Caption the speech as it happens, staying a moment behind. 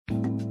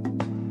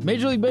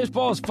Major League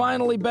Baseball is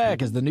finally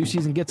back. As the new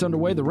season gets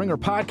underway, the Ringer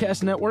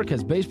Podcast Network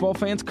has baseball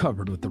fans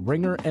covered with the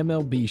Ringer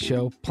MLB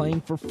Show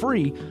playing for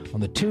free on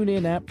the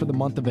TuneIn app for the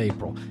month of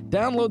April.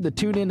 Download the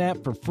TuneIn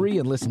app for free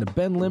and listen to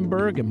Ben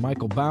Lindbergh and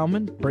Michael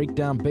Baumann break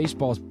down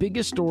baseball's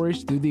biggest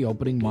stories through the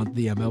opening month of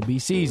the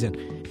MLB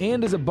season.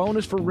 And as a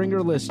bonus for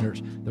Ringer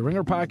listeners, the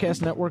Ringer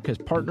Podcast Network has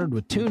partnered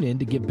with TuneIn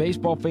to give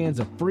baseball fans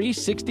a free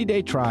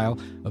 60-day trial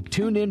of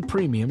TuneIn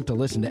Premium to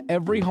listen to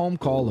every home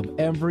call of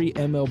every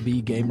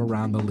MLB game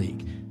around the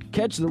league.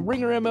 Catch the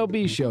Ringer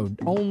MLB Show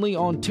only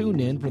on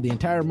TuneIn for the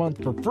entire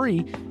month for free.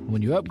 And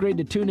when you upgrade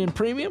to TuneIn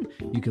Premium,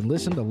 you can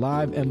listen to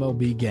live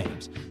MLB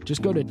games.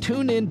 Just go to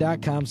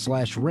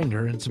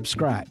TuneIn.com/Ringer and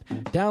subscribe.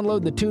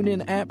 Download the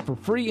TuneIn app for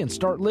free and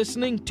start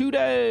listening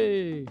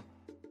today.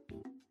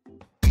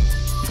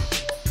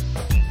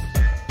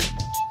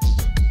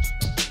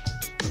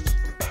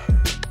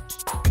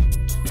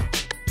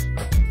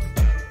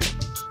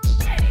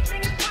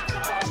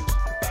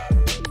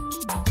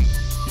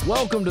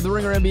 Welcome to the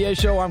Ringer NBA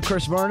Show. I'm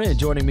Chris Vernon, and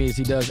joining me as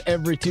he does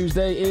every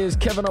Tuesday is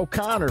Kevin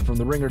O'Connor from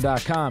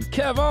TheRinger.com.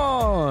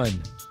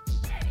 Kevin!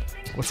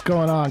 What's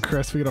going on,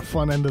 Chris? We got a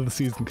fun end of the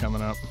season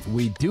coming up.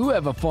 We do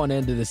have a fun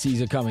end of the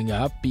season coming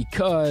up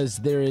because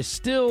there is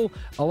still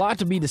a lot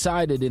to be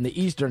decided in the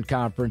Eastern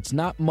Conference.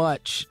 Not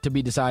much to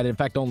be decided. In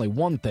fact, only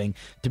one thing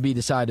to be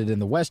decided in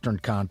the Western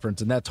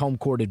Conference, and that's home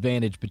court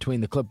advantage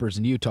between the Clippers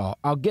and Utah.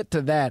 I'll get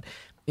to that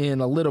in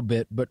a little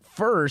bit, but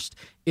first,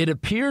 it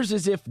appears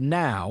as if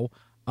now,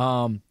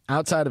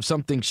 outside of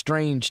something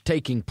strange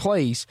taking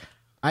place,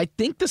 I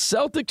think the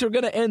Celtics are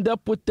going to end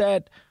up with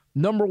that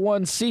number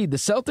one seed. The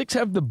Celtics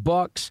have the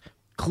Bucks.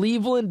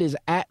 Cleveland is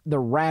at the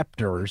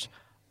Raptors.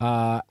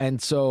 And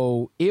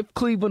so if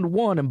Cleveland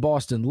won and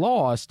Boston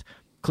lost,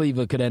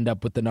 Cleveland could end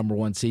up with the number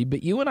one seed.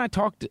 But you and I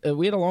talked,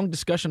 we had a long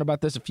discussion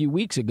about this a few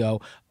weeks ago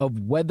of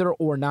whether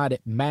or not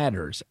it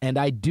matters. And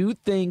I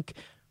think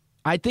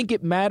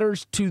it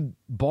matters to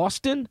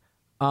Boston.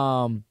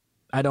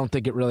 I don't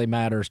think it really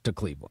matters to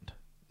Cleveland.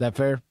 That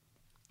fair?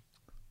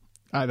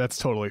 That's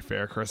totally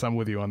fair, Chris. I'm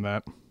with you on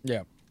that.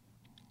 Yeah.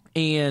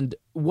 And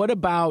what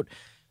about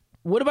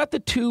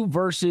the two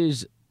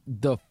versus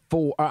the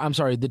four? I'm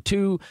sorry, the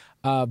two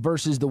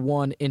versus the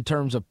one in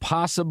terms of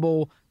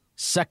possible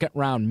second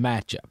round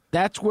matchup.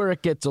 That's where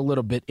it gets a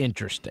little bit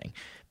interesting,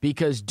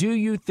 because do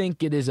you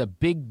think it is a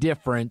big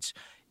difference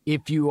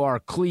if you are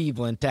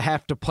Cleveland to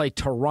have to play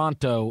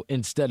Toronto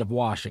instead of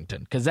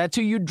Washington? Because that's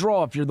who you'd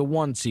draw if you're the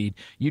one seed.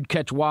 You'd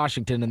catch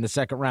Washington in the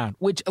second round,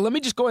 which, let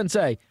me just go ahead and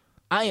say,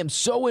 I am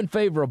so in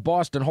favor of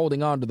Boston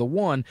holding on to the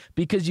one,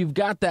 because you've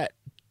got that,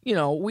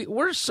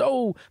 we're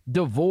so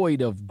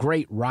devoid of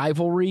great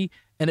rivalry,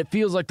 and it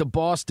feels like the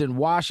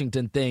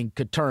Boston-Washington thing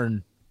could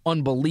turn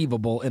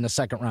unbelievable in a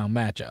second-round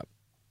matchup.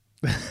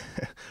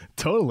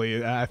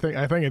 Totally. I think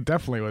it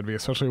definitely would be,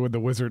 especially with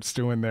the Wizards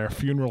doing their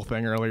funeral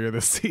thing earlier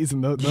this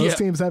season. Those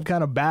teams have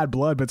kind of bad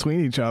blood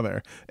between each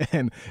other,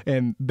 and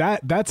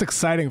that's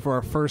exciting for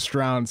our first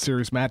round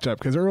series matchup,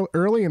 because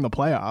early in the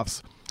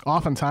playoffs,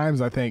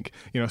 oftentimes I think,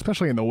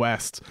 especially in the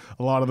West,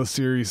 a lot of the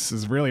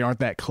series really aren't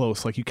that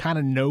close. Like, you kind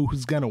of know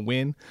who's going to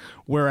win,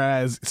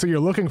 whereas so you're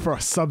looking for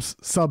sub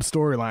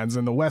storylines.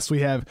 In the West, we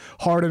have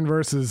Harden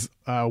versus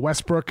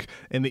Westbrook.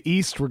 In the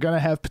East, we're going to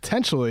have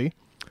potentially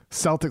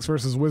Celtics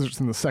versus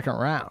Wizards in the second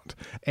round.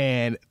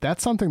 And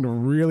that's something to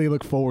really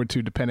look forward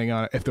to, depending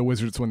on if the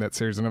Wizards win that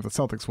series and if the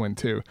Celtics win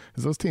too,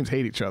 because those teams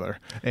hate each other.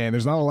 And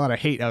there's not a lot of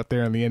hate out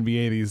there in the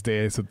NBA these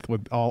days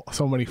with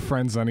so many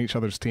friends on each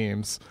other's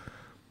teams.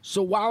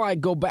 So while I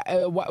go back,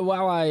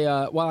 while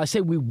I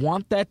say we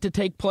want that to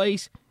take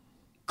place,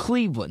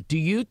 Cleveland, do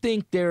you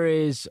think there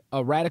is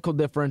a radical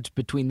difference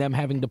between them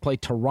having to play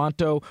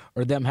Toronto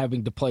or them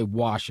having to play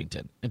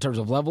Washington in terms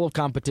of level of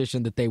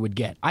competition that they would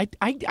get? I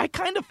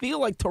kind of feel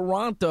like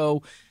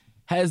Toronto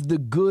has the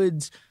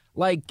goods.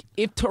 Like,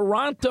 if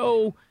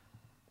Toronto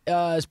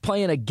is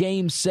playing a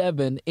Game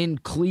 7 in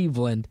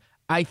Cleveland,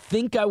 I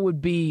think I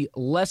would be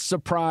less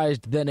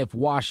surprised than if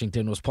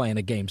Washington was playing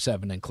a Game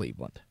 7 in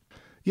Cleveland.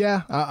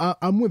 Yeah,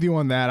 I'm with you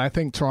on that. I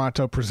think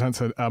Toronto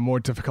presents a more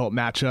difficult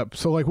matchup.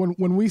 So, like,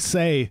 when we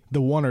say the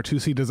 1 or 2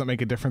 seed doesn't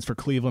make a difference for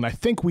Cleveland, I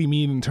think we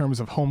mean in terms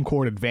of home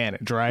court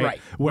advantage, right?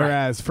 Right.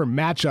 Whereas for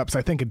matchups,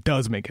 I think it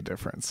does make a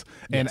difference.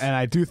 Yes. And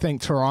I do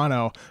think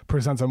Toronto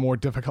presents a more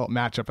difficult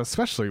matchup,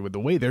 especially with the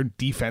way their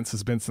defense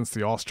has been since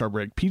the All-Star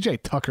break.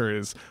 PJ Tucker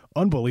is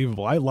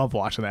unbelievable. I love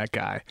watching that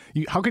guy.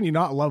 How can you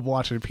not love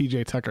watching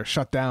PJ Tucker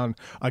shut down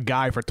a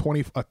guy for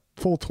a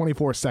full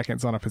 24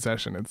 seconds on a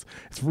possession?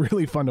 It's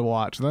really fun to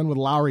watch. And then with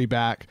Lowry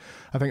back,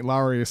 I think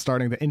Lowry is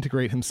starting to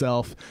integrate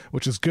himself,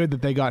 which is good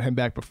that they got him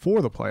back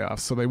before the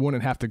playoffs, so they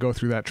wouldn't have to go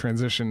through that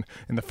transition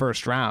in the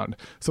first round.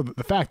 So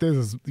the fact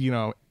is,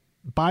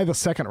 by the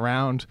second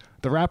round,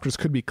 the Raptors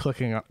could be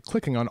clicking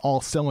on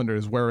all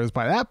cylinders, whereas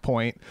by that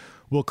point,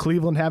 will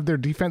Cleveland have their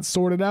defense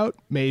sorted out?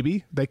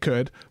 Maybe they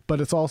could,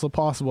 but it's also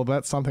possible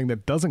that's something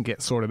that doesn't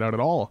get sorted out at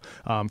all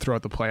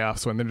throughout the playoffs.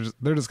 So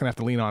they're just going to have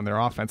to lean on their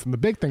offense. And the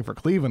big thing for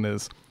Cleveland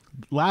is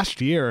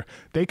last year,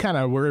 they kind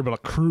of were able to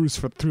cruise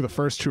through the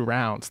first 2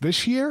 rounds.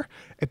 This year,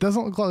 it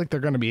doesn't look like they're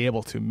going to be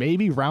able to.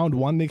 Maybe round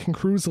 1 they can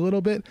cruise a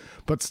little bit,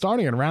 but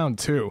starting in round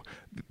 2,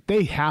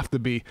 they have to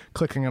be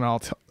clicking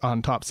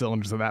on top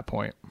cylinders at that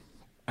point.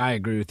 I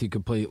agree with you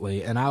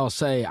completely, and I'll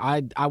say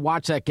I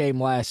watched that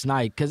game last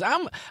night because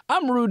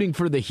I'm rooting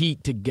for the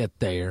Heat to get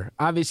there.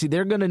 Obviously,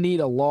 they're going to need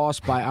a loss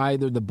by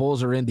either the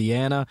Bulls or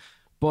Indiana,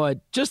 but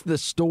just the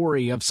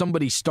story of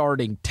somebody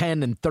starting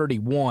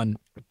 10-31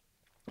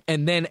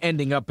 and then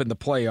ending up in the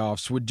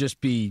playoffs would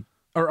just be,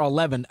 or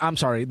 11. I'm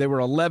sorry, they were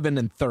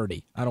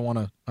 11-30. I don't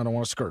want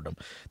to skirt them.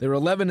 They were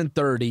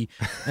 11-30,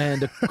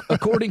 and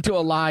according to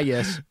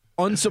Elias,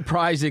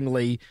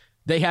 unsurprisingly,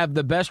 they have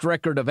the best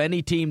record of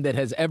any team that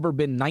has ever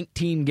been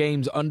 19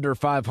 games under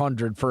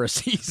 500 for a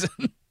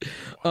season.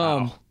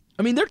 Wow.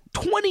 I mean, they're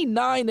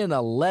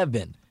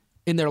 29-11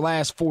 in their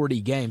last 40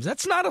 games.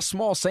 That's not a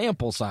small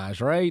sample size,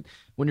 right?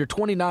 When you're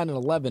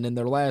 29-11 in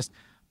their last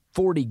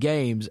 40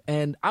 games,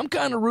 and I'm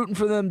kind of rooting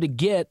for them to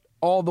get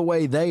all the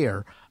way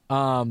there.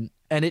 And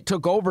it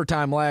took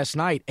overtime last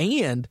night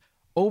and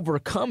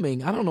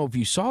overcoming, I don't know if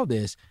you saw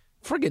this,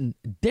 friggin'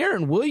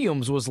 Darren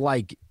Williams was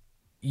like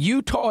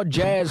Utah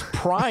Jazz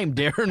prime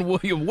Darren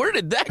Williams. Where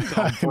did that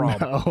come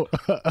from?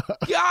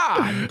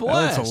 God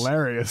bless. That's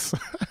hilarious.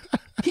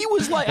 He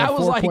was like, that I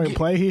was like, 4-point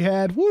play he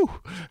had. Woo!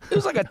 It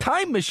was like a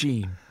time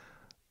machine.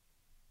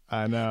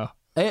 I know.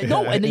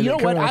 No, and you know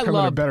what? I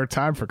love a better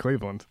time for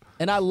Cleveland,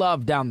 and I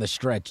love down the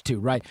stretch too.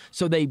 Right?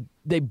 So they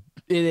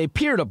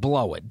appear to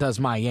blow it. Does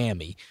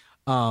Miami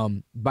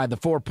by the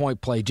 4-point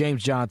play?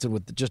 James Johnson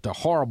with just a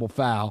horrible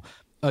foul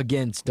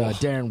against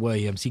Darren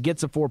Williams. He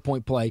gets a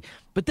 4-point play,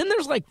 but then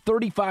there's like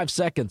 35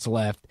 seconds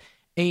left,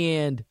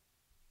 and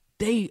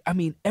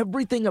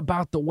everything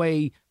about the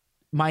way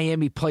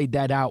Miami played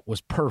that out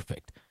was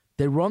perfect.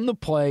 They run the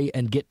play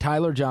and get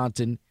Tyler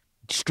Johnson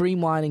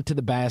streamlining to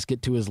the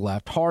basket to his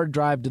left, hard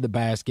drive to the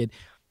basket,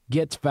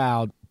 gets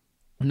fouled,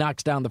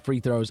 knocks down the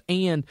free throws,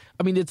 and,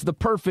 it's the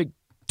perfect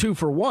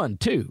 2-for-1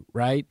 too,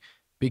 right?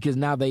 Because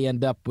now they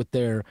end up with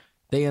the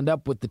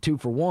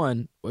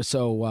 2-for-1,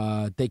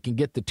 so they can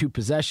get the 2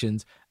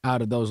 possessions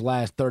out of those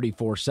last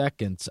 34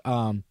 seconds.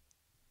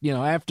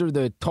 After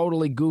the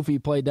totally goofy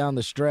play down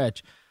the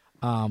stretch,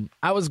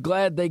 I was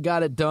glad they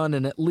got it done,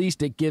 and at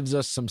least it gives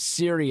us some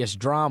serious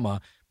drama.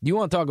 You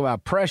want to talk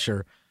about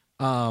pressure?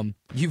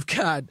 You've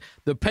got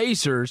the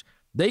Pacers.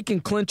 They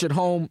can clinch at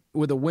home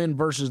with a win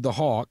versus the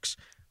Hawks.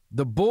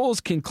 The Bulls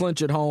can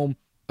clinch at home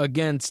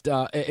against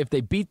if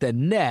they beat the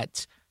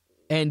Nets.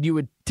 And you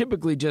would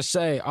typically just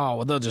say, oh,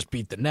 well, they'll just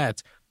beat the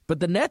Nets. But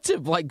the Nets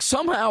have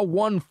somehow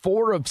won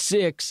 4 of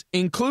 6,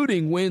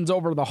 including wins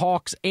over the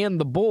Hawks and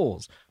the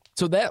Bulls.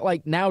 So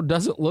that now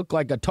doesn't look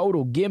like a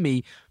total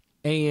gimme.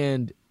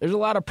 And there's a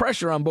lot of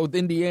pressure on both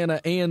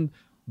Indiana and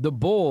the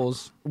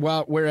Bulls,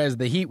 whereas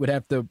the Heat would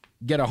have to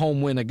get a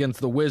home win against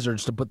the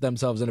Wizards to put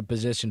themselves in a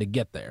position to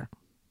get there.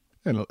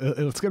 And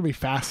it's going to be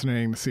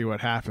fascinating to see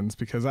what happens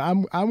because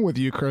I'm with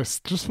you, Chris.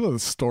 Just for the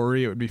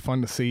story, it would be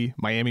fun to see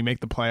Miami make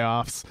the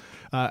playoffs.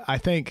 I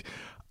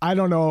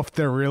don't know if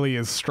they're really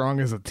as strong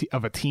as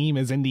of a team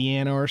as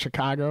Indiana or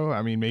Chicago.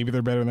 Maybe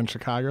they're better than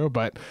Chicago,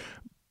 but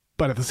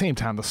at the same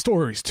time, the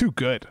story's too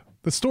good.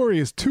 The story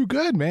is too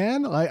good,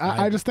 man.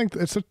 I just think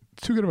it's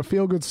too good of a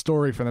feel-good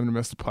story for them to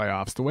miss the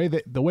playoffs.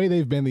 The way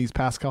they've been these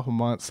past couple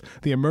months,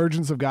 the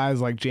emergence of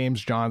guys like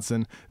James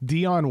Johnson,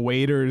 Dion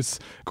Waiters,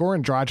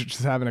 Goran Dragic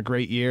is having a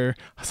great year,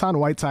 Hassan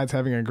Whiteside's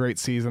having a great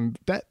season.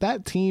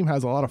 That team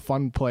has a lot of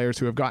fun players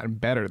who have gotten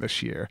better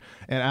this year,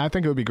 and I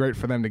think it would be great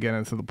for them to get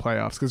into the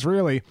playoffs because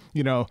really,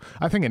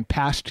 I think in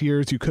past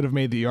years you could have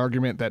made the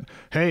argument that,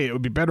 hey, it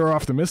would be better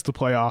off to miss the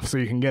playoffs so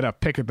you can get a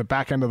pick at the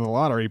back end of the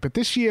lottery. But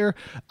this year,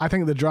 I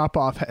think the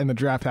drop-off in the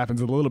draft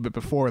happens a little bit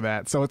before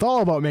that, so it's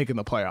all about making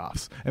the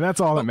playoffs, and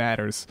that's all that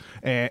matters.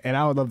 And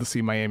I would love to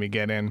see Miami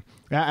get in.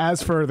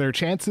 As for their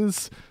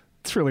chances,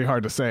 it's really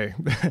hard to say.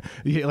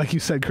 Like you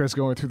said, Chris,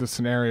 going through the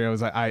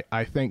scenarios,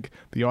 I think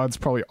the odds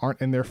probably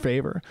aren't in their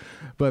favor.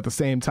 But at the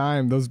same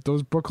time, those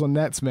Brooklyn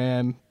Nets,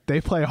 man,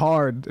 they play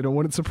hard, and it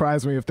wouldn't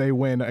surprise me if they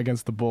win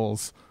against the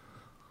Bulls.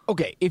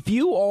 Okay, if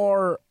you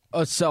are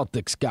a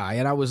Celtics guy,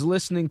 and I was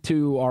listening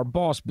to our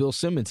boss, Bill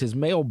Simmons, his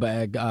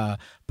mailbag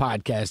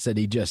podcast that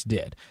he just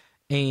did,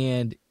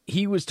 and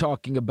he was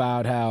talking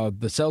about how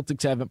the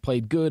Celtics haven't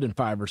played good in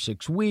 5 or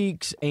 6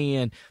 weeks,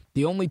 and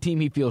the only team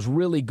he feels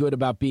really good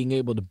about being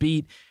able to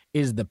beat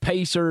is the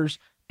Pacers,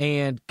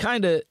 and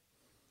kind of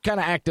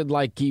acted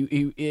like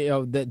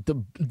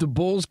that the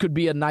Bulls could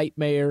be a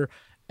nightmare,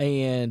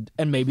 and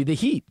maybe the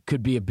Heat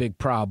could be a big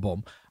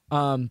problem.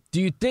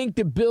 Do you think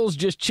the Bills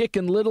just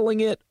chicken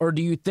littling it, or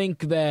do you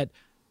think that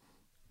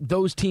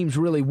those teams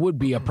really would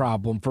be a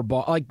problem for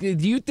Boston?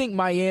 Do you think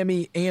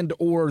Miami and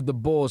or the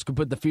Bulls could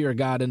put the fear of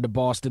God into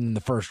Boston in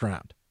the first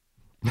round?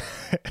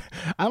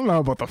 I don't know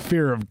about the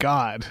fear of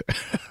God,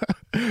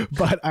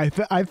 but I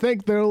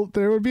think there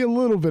would be a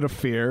little bit of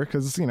fear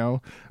because,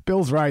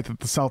 Bill's right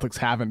that the Celtics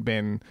haven't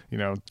been,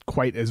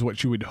 quite as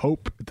what you would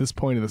hope at this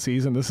point of the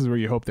season. This is where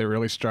you hope they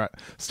really start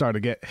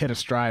to hit a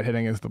stride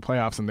heading into the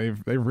playoffs, and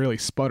they've really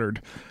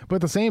sputtered. But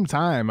at the same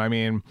time, I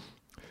mean,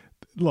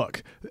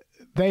 look,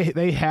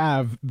 they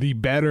have the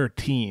better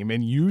team,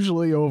 and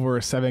usually over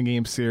a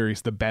 7-game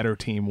series, the better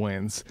team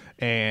wins.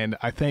 And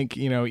I think,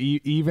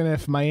 even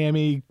if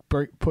Miami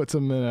puts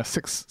them in a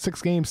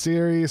six-game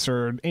series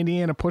or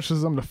Indiana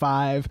pushes them to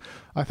 5,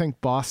 I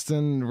think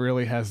Boston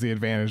really has the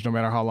advantage no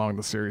matter how long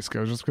the series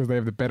goes, just because they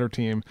have the better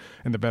team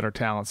and the better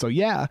talent. So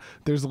yeah,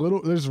 there's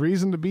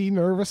reason to be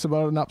nervous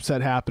about an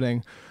upset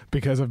happening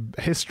because of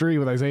history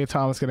with Isaiah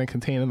Thomas getting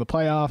contained in the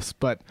playoffs.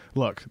 But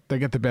look, they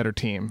get the better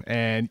team,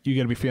 and you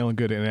got to be feeling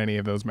good in any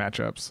of those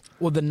matchups.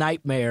 Well, the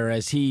nightmare,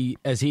 as he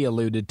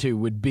alluded to,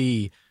 would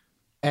be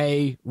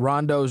A,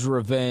 Rondo's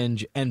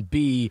revenge, and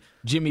B,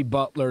 Jimmy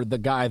Butler, the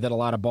guy that a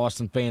lot of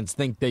Boston fans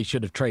think they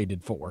should have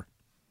traded for.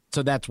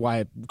 So that's why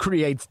it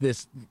creates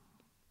this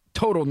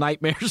total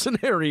nightmare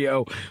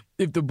scenario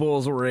if the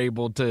Bulls were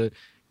able to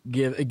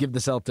give the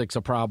Celtics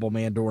a problem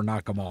and or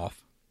knock them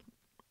off.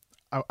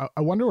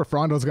 I wonder if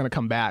Rondo's going to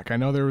come back. I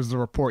know there was a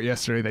report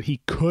yesterday that he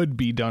could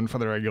be done for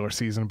the regular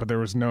season, but there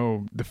was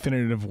no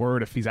definitive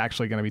word if he's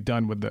actually going to be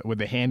done with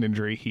the hand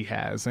injury he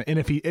has. And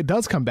if it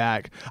does come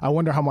back, I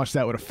wonder how much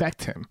that would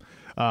affect him.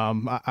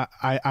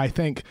 I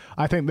think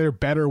they're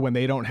better when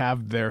they don't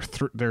have their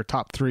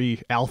top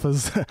 3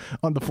 alphas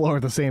on the floor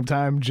at the same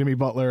time. Jimmy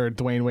Butler,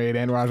 Dwayne Wade,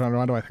 and Rajon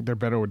Rondo. I think they're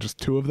better with just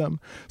 2 of them.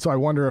 So I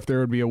wonder if there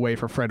would be a way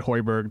for Fred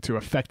Hoiberg to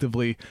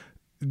effectively,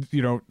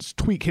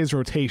 tweak his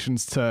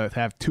rotations to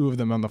have 2 of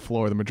them on the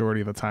floor the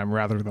majority of the time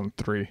rather than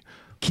 3.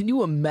 Can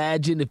you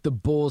imagine if the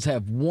Bulls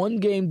have 1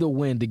 game to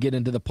win to get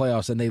into the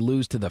playoffs and they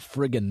lose to the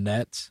friggin'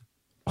 Nets?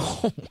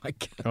 Oh my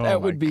God!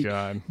 That would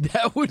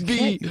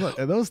be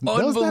those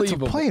Nets are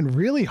playing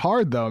really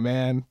hard though,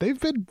 man. They've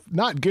been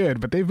not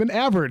good, but they've been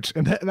average,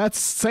 and that's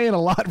saying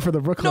a lot for the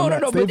Brooklyn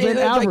Nets. No, they've been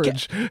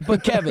average.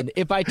 But Kevin,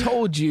 if I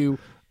told you,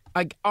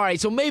 all right,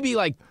 so maybe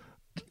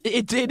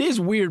it is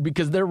weird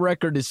because their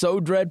record is so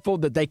dreadful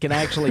that they can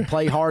actually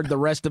play hard the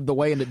rest of the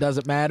way and it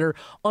doesn't matter.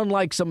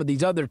 Unlike some of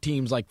these other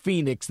teams like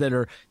Phoenix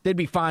they'd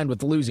be fine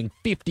with losing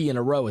 50 in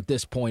a row at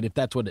this point if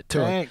that's what it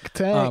took.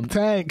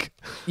 Tank.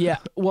 Yeah.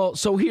 Well,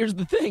 so here's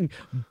the thing.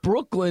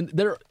 Brooklyn,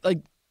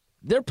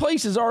 their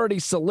place is already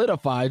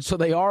solidified, so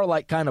they are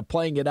kind of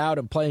playing it out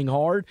and playing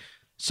hard.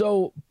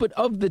 So, but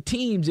of the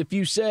teams, if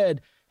you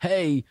said,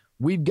 hey,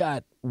 we've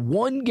got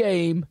 1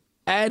 game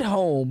at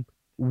home,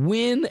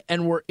 win,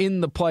 and we're in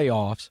the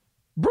playoffs,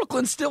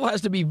 Brooklyn still has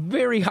to be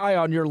very high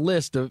on your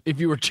list of if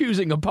you were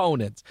choosing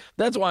opponents.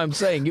 That's why I'm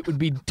saying it would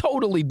be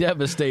totally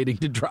devastating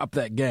to drop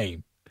that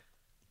game.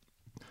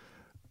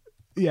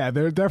 Yeah,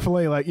 they're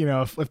definitely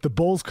if the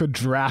Bulls could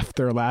draft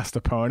their last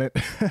opponent,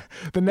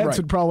 the Nets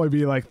would probably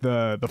be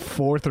the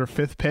 4th or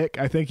 5th pick.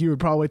 I think you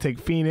would probably take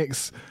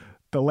Phoenix,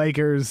 the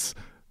Lakers,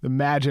 the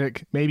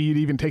Magic, maybe you'd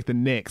even take the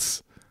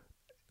Knicks.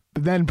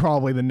 Then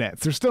probably the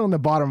Nets. They're still in the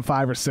bottom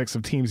 5 or 6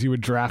 of teams you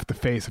would draft to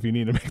face if you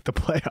need to make the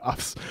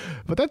playoffs.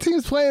 But that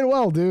team's playing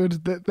well,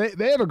 dude.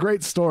 They have a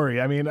great story.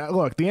 I mean,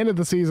 look, the end of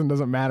the season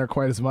doesn't matter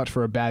quite as much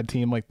for a bad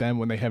team like them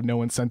when they have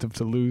no incentive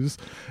to lose.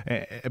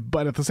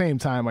 But at the same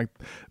time,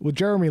 with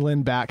Jeremy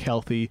Lin back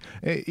healthy,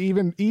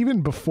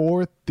 even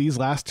before these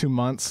last 2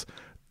 months,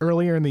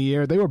 earlier in the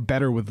year, they were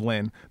better with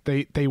Lin.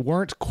 They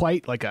weren't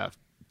quite like a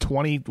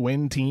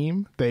 20-win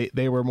team.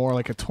 They were more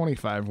like a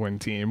 25-win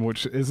team,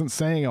 which isn't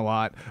saying a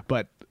lot,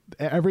 but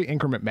every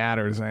increment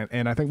matters,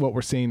 and I think what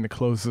we're seeing to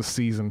close this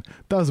season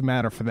does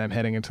matter for them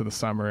heading into the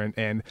summer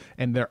and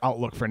their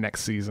outlook for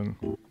next season.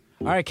 All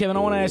right, Kevin,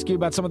 I want to ask you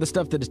about some of the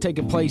stuff that has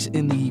taken place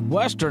in the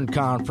Western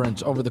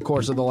Conference over the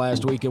course of the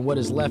last week and what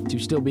is left to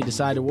still be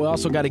decided. We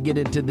also got to get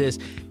into this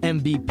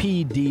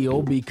MVP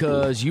deal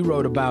because you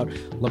wrote about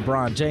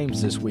LeBron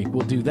James this week.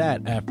 We'll do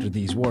that after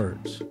these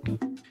words.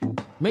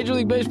 Major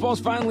League Baseball is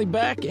finally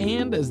back,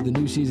 and as the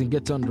new season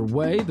gets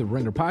underway, the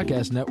Ringer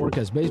Podcast Network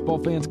has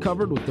baseball fans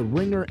covered with the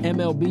Ringer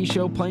MLB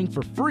Show playing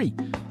for free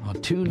on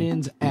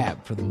TuneIn's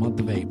app for the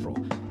month of April.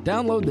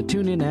 Download the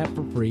TuneIn app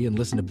for free and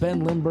listen to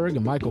Ben Lindbergh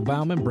and Michael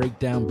Baumann break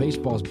down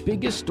baseball's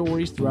biggest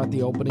stories throughout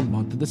the opening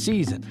month of the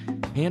season.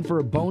 And for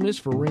a bonus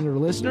for Ringer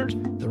listeners,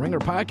 the Ringer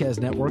Podcast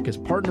Network has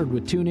partnered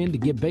with TuneIn to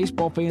give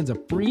baseball fans a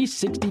free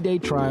 60-day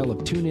trial of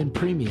TuneIn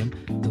Premium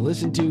to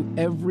listen to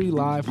every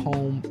live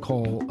home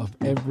call of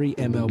every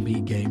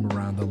MLB game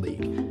around the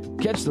league.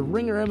 Catch the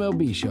Ringer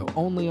MLB Show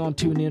only on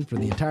TuneIn for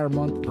the entire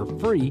month for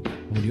free.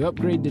 And when you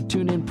upgrade to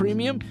TuneIn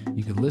Premium,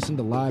 you can listen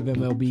to live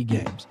MLB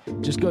games.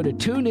 Just go to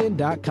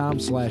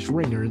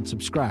TuneIn.com/Ringer and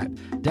subscribe.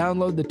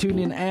 Download the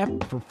TuneIn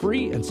app for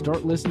free and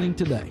start listening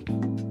today.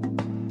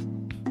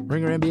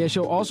 Ringer NBA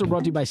show also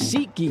brought to you by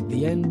SeatGeek.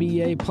 The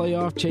NBA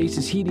playoff chase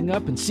is heating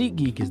up, and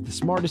SeatGeek is the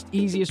smartest,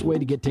 easiest way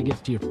to get tickets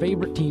to your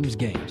favorite team's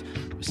games.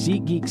 With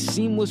SeatGeek's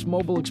seamless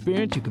mobile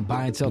experience, you can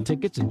buy and sell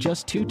tickets in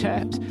just 2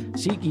 taps.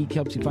 SeatGeek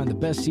helps you find the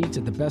best seats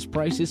at the best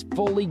prices,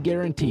 fully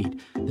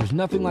guaranteed. There's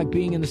nothing like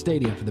being in the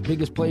stadium for the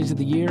biggest plays of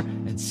the year,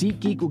 and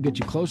SeatGeek will get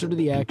you closer to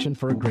the action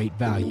for a great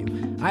value.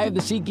 I have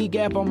the SeatGeek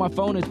app on my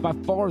phone. It's by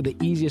far the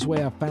easiest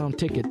way I've found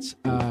tickets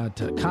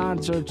to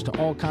concerts, to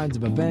all kinds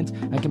of events.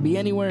 I can be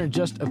anywhere in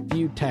just a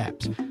few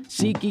taps.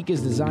 SeatGeek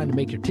is designed to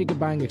make your ticket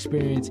buying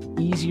experience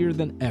easier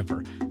than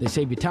ever. They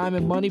save you time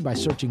and money by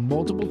searching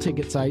multiple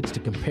ticket sites to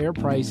compare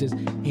prices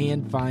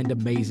and find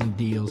amazing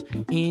deals,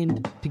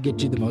 and to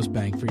get you the most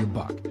bang for your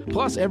buck.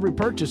 Plus, every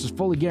purchase is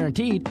fully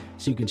guaranteed,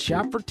 so you can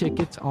shop for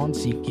tickets on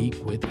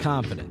SeatGeek with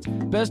confidence.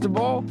 Best of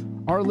all,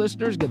 our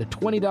listeners get a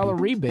 $20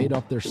 rebate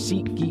off their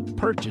SeatGeek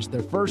purchase,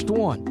 their first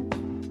one.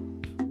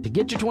 To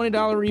get your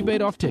 $20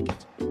 rebate off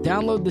tickets,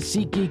 download the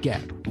SeatGeek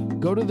app.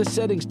 Go to the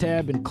Settings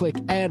tab and click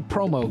Add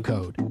Promo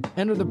Code.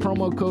 Enter the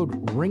promo code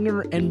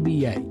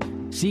RINGERNBA.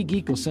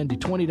 SeatGeek will send you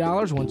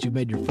 $20 once you've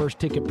made your first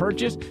ticket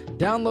purchase.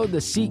 Download the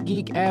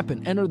SeatGeek app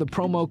and enter the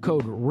promo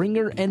code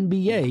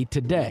RINGERNBA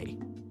today.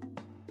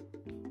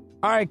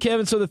 All right,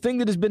 Kevin, so the thing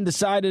that has been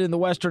decided in the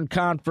Western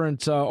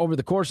Conference over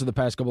the course of the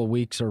past couple of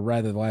weeks, or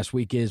rather the last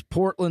week, is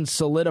Portland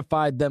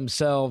solidified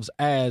themselves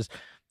as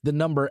the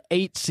number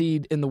 8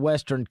 seed in the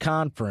Western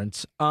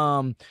Conference.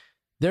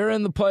 They're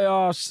in the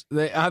playoffs.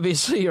 They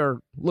obviously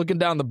are looking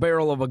down the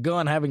barrel of a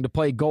gun having to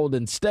play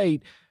Golden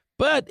State,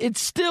 but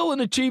it's still an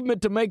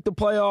achievement to make the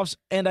playoffs,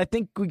 and I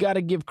think we got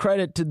to give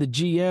credit to the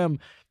GM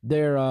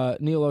there,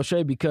 Neil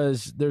O'Shea,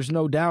 because there's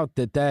no doubt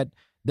that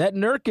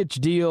Nurkic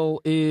deal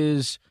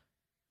it's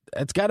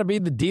got to be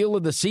the deal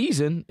of the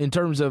season in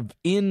terms of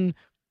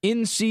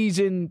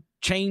in-season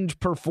change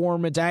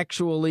performance,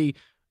 actually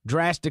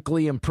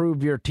drastically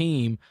improve your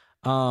team.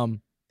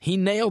 He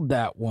nailed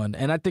that one,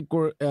 and I think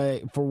we're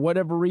for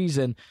whatever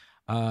reason,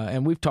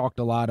 and we've talked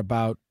a lot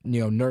about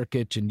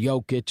Nurkic and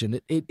Jokic,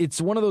 and it's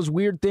one of those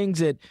weird things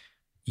that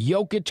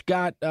Jokic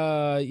got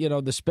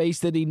the space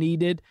that he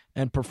needed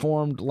and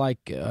performed like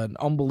an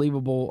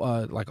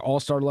unbelievable like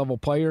all-star level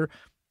player,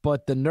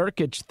 but the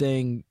Nurkic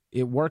thing,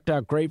 it worked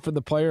out great for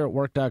the player, it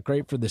worked out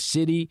great for the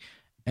city,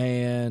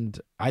 and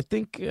I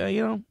think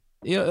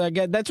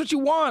that's what you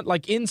want,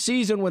 like in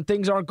season when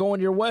things aren't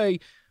going your way.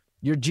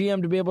 Your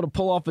GM to be able to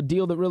pull off a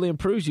deal that really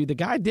improves you. The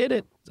guy did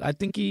it. I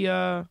think he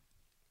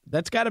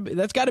that's got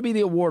to be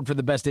the award for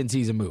the best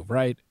in-season move,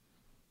 right?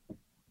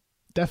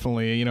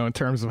 Definitely, in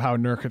terms of how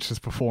Nurkic has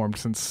performed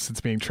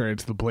since being traded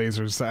to the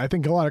Blazers, I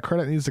think a lot of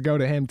credit needs to go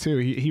to him too.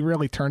 He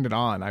really turned it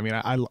on. I mean,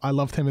 I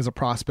loved him as a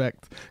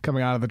prospect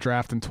coming out of the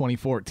draft in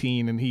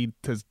 2014, and he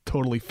has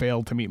totally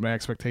failed to meet my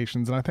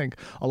expectations, and I think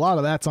a lot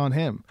of that's on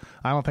him.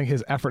 I don't think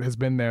his effort has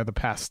been there the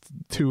past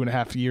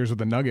 2.5 years with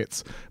the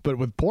Nuggets, but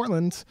with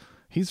Portland,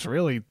 he's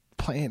really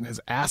playing his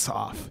ass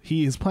off.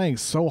 He is playing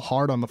so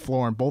hard on the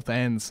floor on both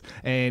ends,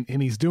 and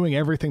he's doing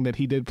everything that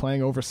he did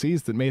playing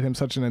overseas that made him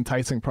such an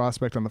enticing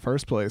prospect in the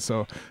first place.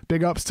 So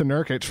big ups to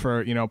Nurkic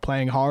for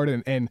playing hard,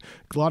 and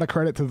a lot of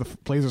credit to the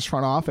Blazers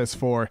front office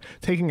for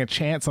taking a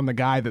chance on the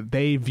guy that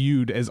they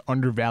viewed as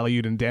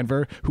undervalued in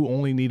Denver, who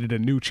only needed a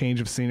new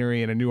change of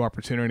scenery and a new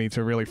opportunity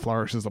to really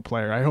flourish as a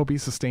player. I hope he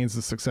sustains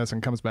the success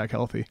and comes back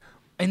healthy.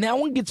 And that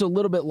one gets a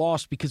little bit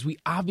lost because we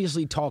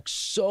obviously talk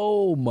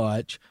so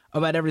much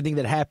about everything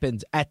that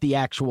happens at the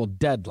actual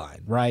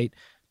deadline, right?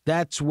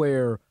 That's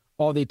where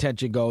all the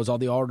attention goes, all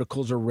the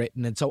articles are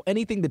written. And so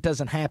anything that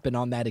doesn't happen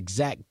on that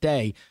exact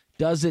day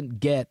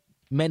doesn't get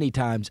many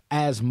times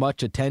as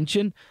much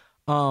attention.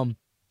 But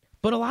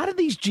a lot of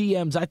these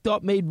GMs I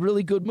thought made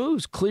really good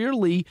moves.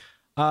 Clearly,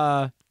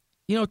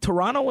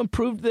 Toronto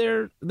improved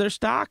their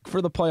stock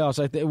for the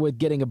playoffs with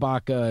getting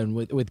Ibaka and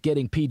with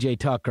getting PJ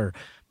Tucker.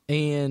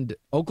 And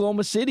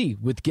Oklahoma City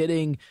with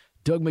getting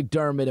Doug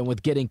McDermott and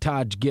with getting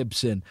Taj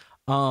Gibson.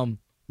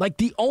 Like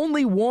the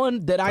only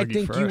one that I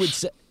think you would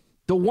say,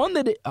 the one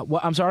that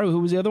I'm sorry, who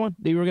was the other one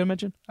that you were going to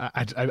mention?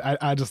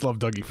 I just love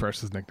Dougie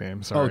Fresh, his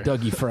nickname. Sorry. Oh,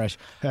 Dougie Fresh.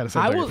 I had to say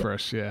Dougie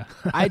Fresh, yeah.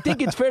 I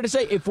think it's fair to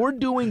say if we're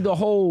doing the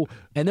whole,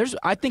 and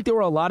I think there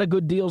were a lot of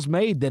good deals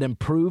made that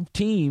improved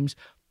teams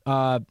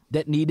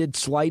that needed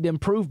slight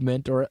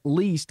improvement, or at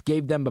least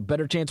gave them a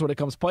better chance when it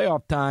comes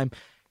playoff time.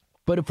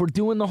 But if we're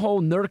doing the whole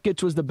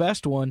Nurkic was the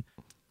best one,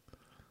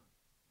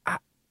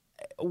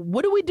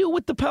 what do we do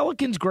with the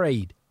Pelicans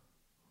grade?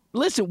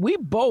 Listen, we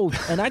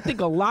both, and I think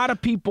a lot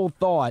of people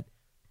thought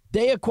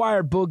they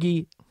acquired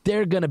Boogie,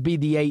 they're going to be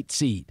the 8th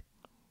seed.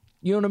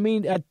 You know what I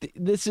mean?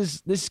 This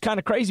is kind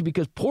of crazy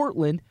because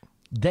Portland,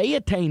 they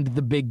attained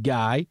the big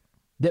guy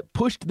that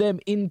pushed them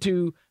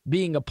into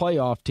being a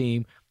playoff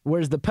team,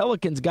 whereas the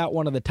Pelicans got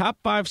one of the top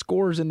 5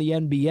 scorers in the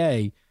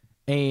NBA,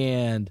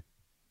 and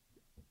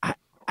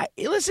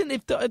listen,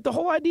 if the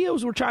whole idea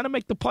was we're trying to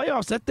make the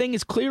playoffs, that thing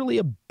is clearly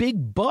a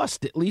big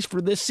bust, at least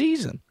for this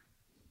season.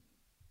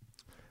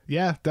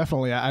 Yeah,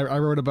 definitely. I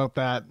wrote about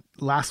that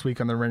last week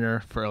on The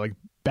Ringer for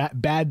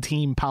bad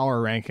team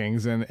power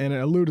rankings, and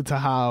it alluded to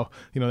how,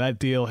 that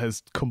deal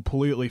has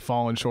completely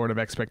fallen short of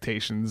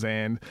expectations.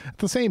 And at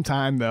the same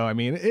time, though, I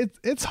mean,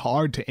 it's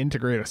hard to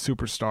integrate a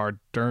superstar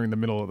during the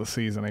middle of the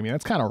season. I mean,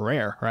 that's kind of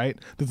rare, right?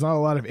 There's not a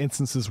lot of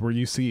instances where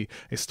you see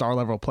a star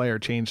level player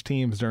change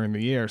teams during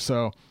the year.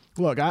 So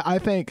look, I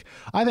think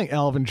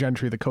Alvin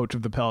Gentry, the coach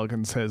of the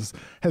Pelicans, has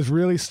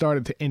really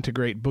started to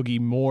integrate Boogie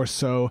more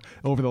so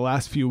over the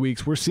last few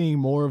weeks. We're seeing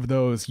more of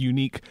those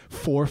unique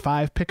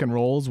 4-5 pick and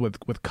rolls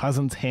with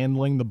Cousins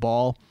handling the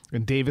ball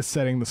and Davis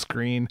setting the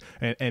screen,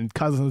 and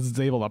Cousins is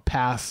able to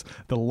pass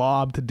the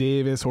lob to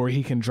Davis, or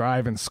he can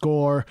drive and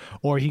score,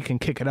 or he can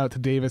kick it out to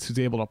Davis, who's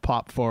able to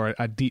pop for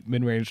a deep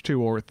mid-range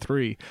 2 or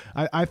 3.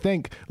 I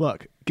think,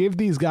 look, give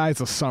these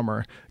guys a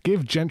summer.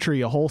 Give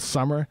Gentry a whole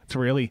summer to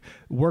really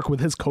work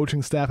with his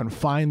coaching staff and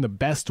find the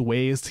best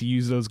ways to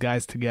use those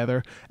guys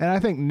together. And I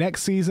think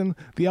next season,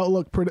 the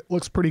outlook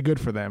looks pretty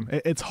good for them.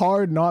 It's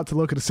hard not to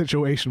look at a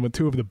situation with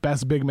two of the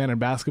best big men in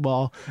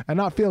basketball and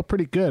not feel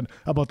pretty good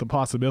about the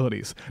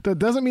possibilities. That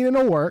doesn't mean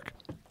it'll work.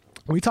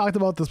 We talked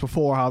about this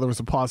before, how there was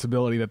a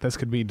possibility that this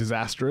could be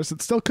disastrous.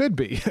 It still could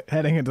be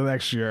heading into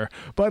next year.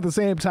 But at the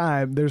same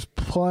time, there's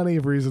plenty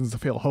of reasons to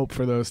feel hope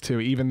for those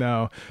two, even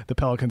though the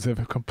Pelicans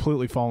have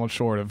completely fallen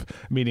short of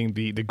meeting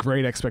the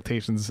great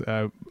expectations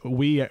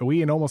we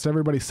and almost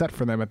everybody set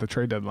for them at the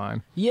trade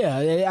deadline.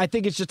 Yeah, I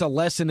think it's just a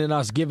lesson in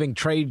us giving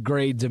trade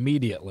grades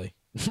immediately,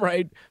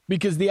 right?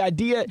 Because the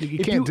idea... You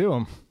can't do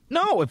them.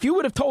 No, if you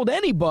would have told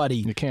anybody,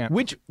 you can't.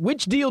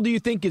 Which deal do you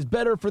think is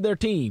better for their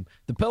team?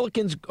 The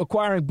Pelicans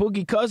acquiring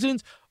Boogie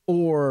Cousins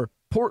or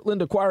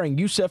Portland acquiring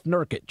Yusef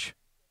Nurkic?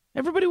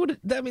 Everybody would.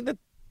 I mean,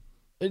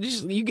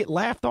 you get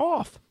laughed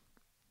off,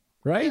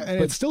 right? Yeah,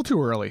 and it's still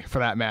too early for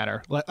that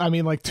matter. I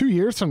mean, like 2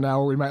 years from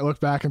now, we might look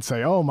back and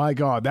say, "Oh my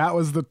God, that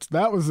was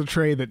the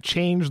trade that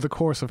changed the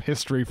course of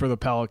history for the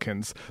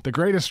Pelicans, the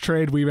greatest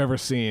trade we've ever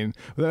seen."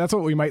 That's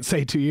what we might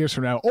say 2 years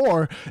from now.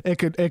 Or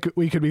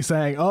we could be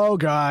saying, "Oh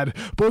God,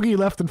 Boogie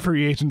left in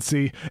free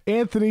agency.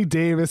 Anthony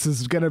Davis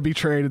is going to be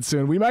traded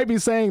soon." We might be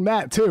saying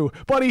that too.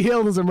 Buddy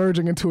Hield is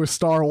emerging into a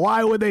star.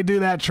 Why would they do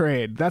that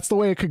trade? That's the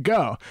way it could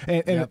go.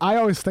 And Yep. I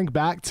always think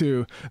back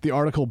to the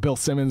article Bill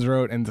Simmons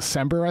wrote in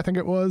December, I think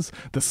it was.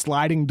 The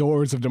sliding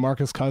doors of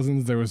DeMarcus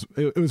Cousins. It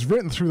was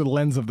written through the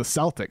lens of the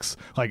Celtics.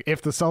 Like,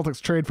 if the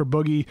Celtics trade for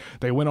Boogie,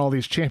 they win all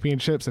these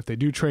championships. If they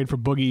do trade for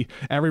Boogie,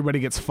 everybody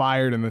gets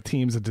fired and the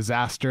team's a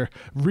disaster.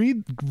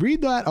 Read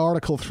that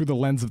article through the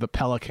lens of the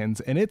Pelicans,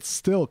 and it's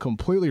still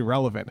completely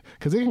relevant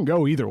because it can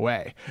go either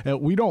way.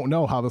 We don't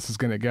know how this is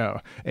going to go,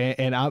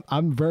 and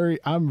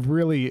I'm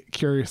really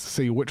curious to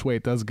see which way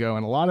it does go,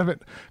 and a lot of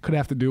it could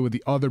have to do with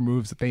the other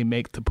moves that they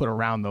make to put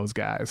around those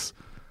guys.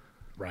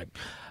 Right.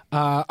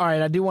 All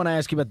right, I do want to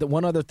ask you about the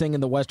one other thing in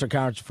the Western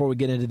Conference before we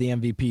get into the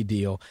MVP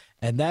deal,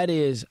 and that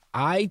is,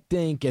 I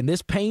think, and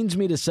this pains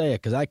me to say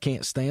it because I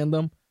can't stand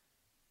them,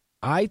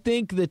 I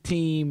think the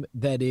team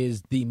that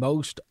is the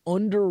most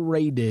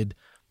underrated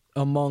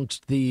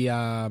amongst the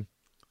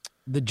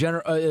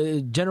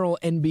general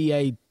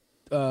NBA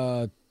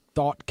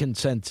thought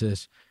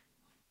consensus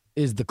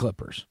is the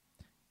Clippers.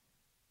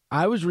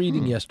 I was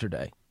reading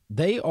yesterday.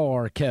 They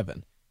are,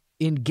 Kevin,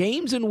 in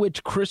games in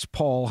which Chris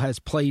Paul has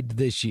played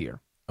this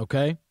year,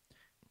 okay?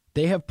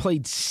 They have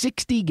played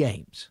 60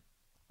 games.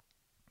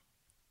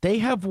 They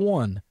have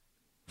won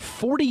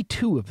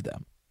 42 of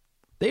them.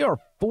 They are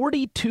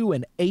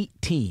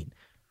 42-18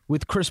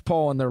 with Chris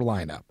Paul in their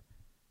lineup.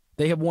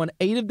 They have won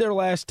 8 of their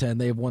last 10.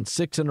 They have won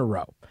 6 in a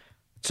row.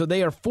 So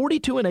they are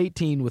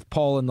 42-18 with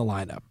Paul in the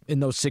lineup in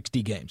those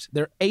 60 games.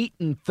 They're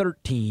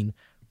 8-13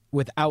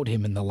 without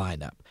him in the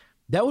lineup.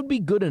 That would be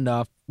good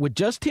enough. With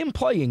just him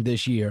playing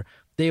this year,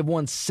 they have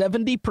won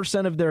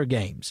 70% of their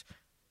games.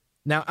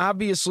 Now,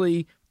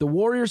 obviously, the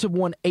Warriors have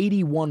won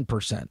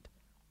 81%.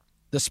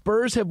 The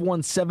Spurs have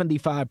won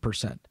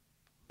 75%.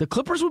 The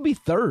Clippers would be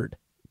third,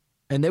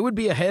 and they would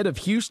be ahead of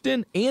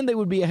Houston, and they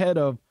would be ahead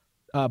of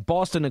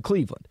Boston and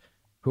Cleveland,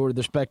 who are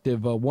the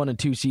respective 1 and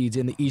 2 seeds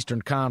in the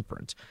Eastern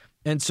Conference.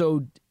 And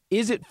so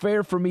is it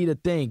fair for me to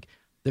think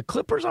the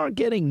Clippers aren't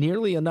getting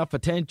nearly enough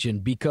attention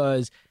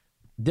because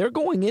they're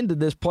going into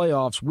this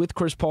playoffs with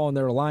Chris Paul in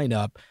their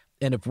lineup,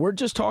 and if we're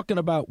just talking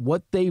about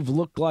what they've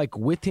looked like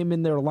with him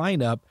in their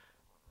lineup,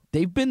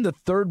 they've been the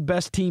third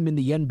best team in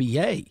the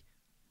NBA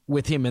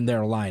with him in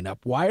their lineup.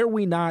 Why are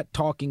we not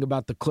talking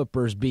about the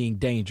Clippers being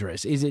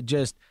dangerous? Is it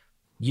just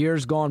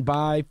years gone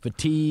by,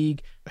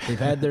 fatigue, they've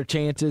had their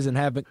chances and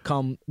haven't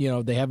come,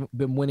 they haven't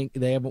been winning,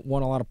 they haven't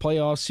won a lot of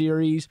playoff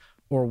series,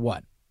 or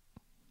what?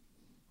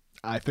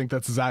 I think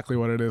that's exactly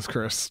what it is,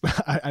 Chris.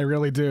 I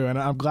really do. And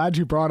I'm glad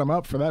you brought him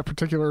up for that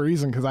particular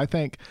reason, because I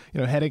think,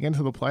 heading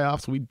into the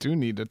playoffs, we do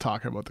need to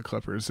talk about the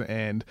Clippers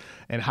and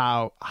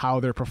how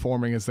they're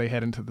performing as they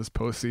head into this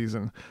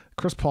postseason.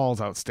 Chris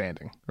Paul's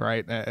outstanding,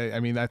 right? I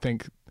mean, I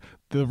think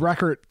the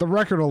record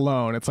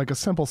alone, it's like a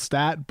simple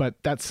stat,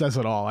 but that says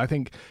it all. I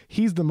think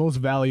he's the most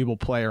valuable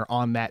player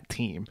on that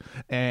team.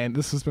 And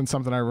this has been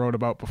something I wrote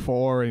about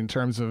before in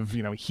terms of,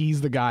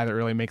 he's the guy that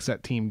really makes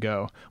that team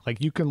go.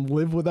 Like, you can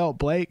live without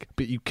Blake,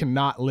 but you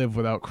cannot live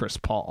without Chris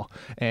Paul.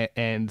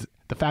 And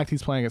the fact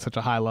he's playing at such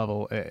a high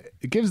level,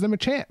 it gives them a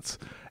chance.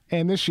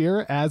 And this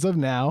year, as of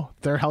now,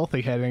 they're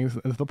healthy heading into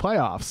the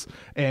playoffs.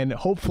 And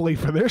hopefully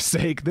for their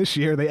sake, this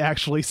year they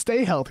actually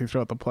stay healthy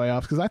throughout the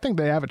playoffs, because I think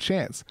they have a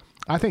chance.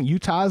 I think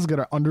Utah's got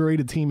an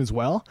underrated team as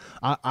well.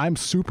 I'm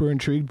super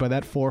intrigued by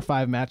that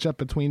 4-5 matchup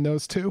between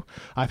those two.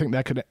 I think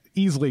that could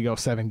easily go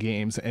 7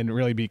 games and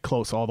really be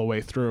close all the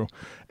way through.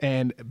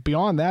 And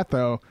beyond that,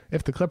 though,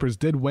 if the Clippers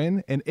did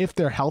win, and if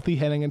they're healthy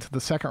heading into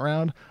the second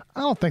round,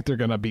 I don't think they're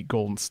going to beat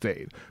Golden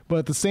State. But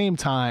at the same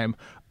time,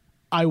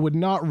 I would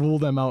not rule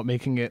them out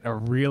making it a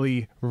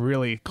really,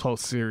 really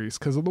close series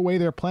because of the way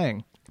they're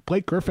playing.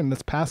 Blake Griffin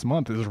this past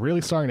month is really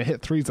starting to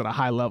hit threes at a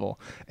high level.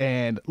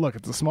 And look,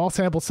 it's a small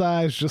sample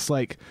size, just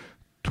like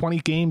 20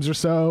 games or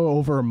so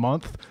over a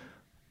month,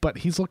 but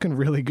he's looking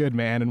really good,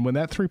 man. And when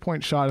that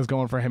 3-point shot is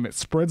going for him, it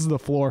spreads the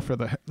floor for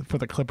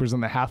the Clippers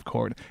in the half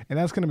court. And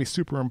that's going to be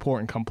super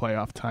important come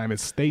playoff time.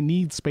 They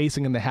need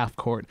spacing in the half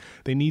court.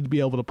 They need to be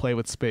able to play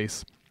with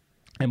space.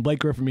 And Blake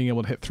Griffin being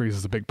able to hit threes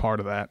is a big part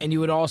of that. And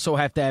you would also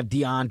have to have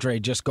DeAndre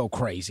just go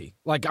crazy.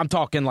 Like, I'm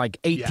talking like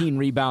 18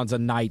 rebounds a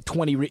night,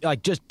 20,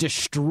 like just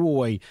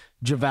destroy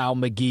JaVale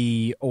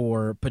McGee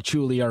or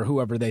Pachulia or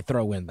whoever they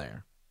throw in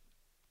there.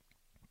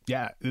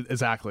 Yeah,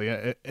 exactly.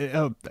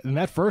 In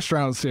that first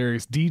round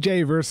series,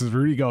 DJ versus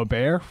Rudy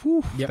Gobert,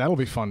 that'll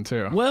be fun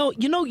too. Well,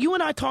 you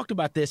and I talked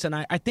about this, and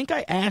I think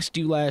I asked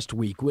you last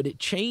week, would it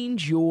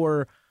change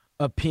your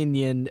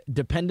opinion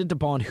dependent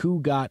upon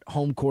who got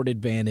home court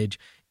advantage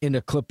in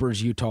a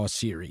Clippers-Utah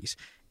series?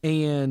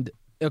 And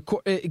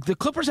the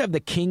Clippers have the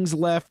Kings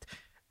left.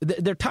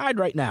 They're tied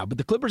right now, but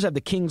the Clippers have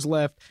the Kings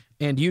left,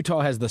 and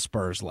Utah has the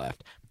Spurs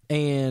left.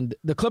 And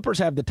the Clippers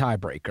have the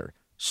tiebreaker.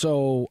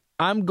 So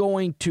I'm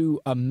going to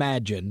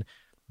imagine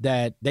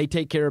that they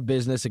take care of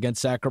business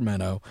against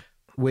Sacramento,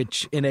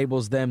 which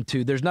enables them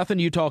to – there's nothing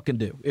Utah can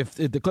do. If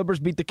the Clippers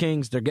beat the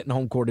Kings, they're getting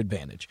home court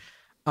advantage.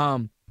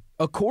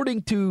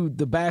 According to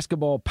the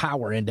Basketball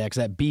Power Index,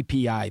 that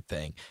BPI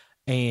thing,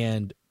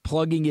 and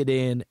plugging it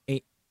in,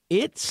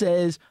 it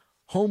says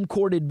home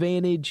court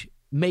advantage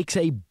makes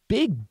a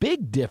big,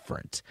 big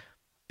difference,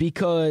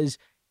 because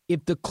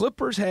if the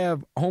Clippers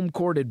have home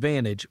court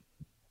advantage,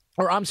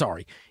 or I'm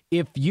sorry,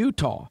 if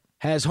Utah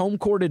has home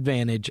court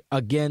advantage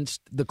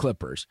against the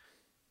Clippers,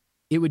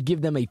 it would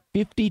give them a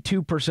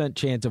 52%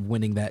 chance of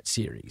winning that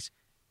series.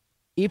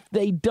 If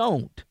they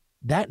don't,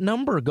 that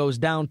number goes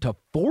down to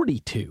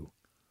 42.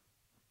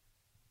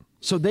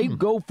 So they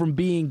go from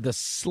being the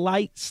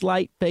slight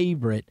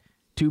favorite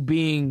to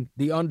being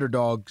the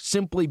underdog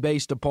simply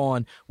based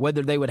upon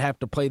whether they would have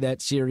to play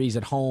that series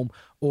at home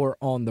or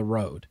on the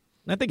road.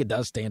 And I think it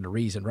does stand to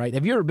reason, right?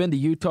 Have you ever been to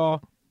Utah?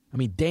 I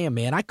mean, damn,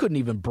 man, I couldn't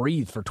even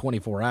breathe for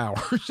 24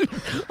 hours.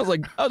 I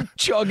was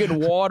chugging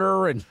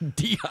water and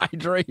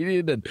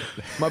dehydrated, and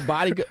my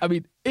body,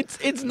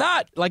 it's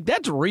not, like,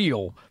 that's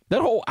real.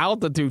 That whole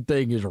altitude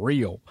thing is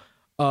real.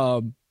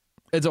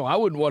 And so I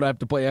wouldn't want to have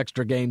to play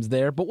extra games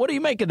there. But what do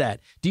you make of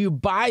that? Do you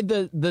buy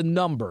the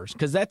numbers?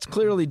 Because that's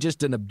clearly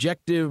just an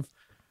objective,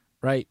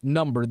 right,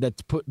 number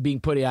that's being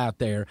put out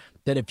there,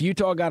 that if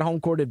Utah got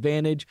home court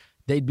advantage,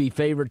 they'd be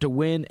favored to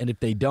win, and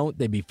if they don't,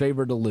 they'd be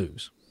favored to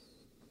lose.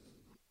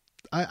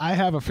 I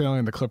have a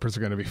feeling the Clippers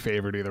are going to be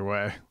favored either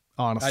way,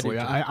 honestly.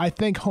 I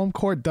think home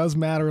court does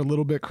matter a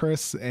little bit,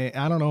 Chris. I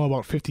don't know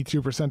about 52%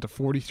 to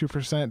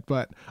 42%,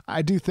 but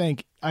I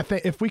think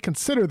if we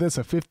consider this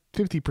a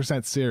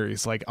 50%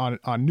 series, like on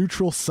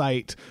neutral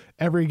site,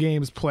 every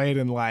game's played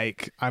in,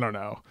 like, I don't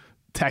know,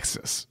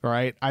 Texas,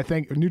 right? I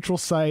think neutral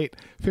site,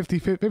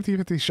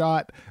 50-50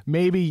 shot,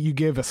 maybe you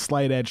give a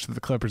slight edge to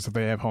the Clippers if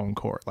they have home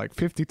court, like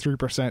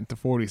 53% to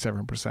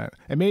 47%.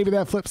 And maybe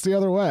that flips the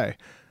other way.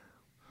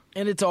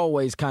 And it's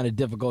always kind of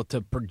difficult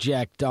to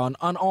project on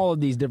all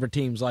of these different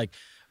teams. Like,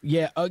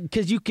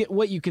 because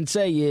what you can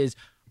say is,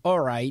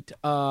 all right,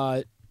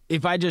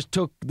 if I just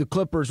took the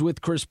Clippers with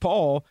Chris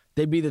Paul,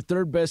 they'd be the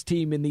third best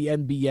team in the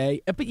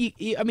NBA. But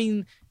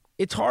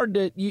it's hard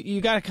to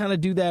you got to kind of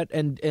do that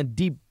and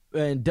deep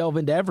and delve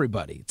into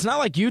everybody. It's not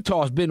like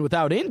Utah's been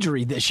without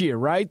injury this year,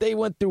 right? They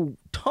went through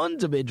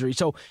tons of injury.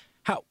 So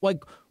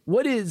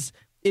what is?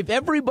 If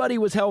everybody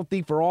was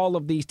healthy for all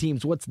of these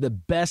teams, what's the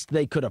best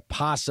they could have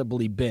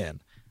possibly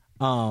been?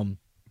 And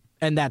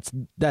that's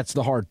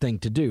the hard thing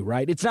to do,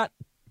 right? It's not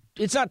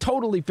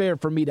totally fair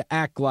for me to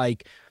act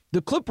like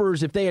the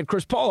Clippers, if they had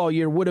Chris Paul all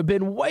year, would have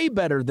been way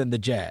better than the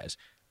Jazz.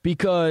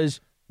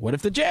 Because what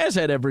if the Jazz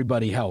had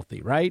everybody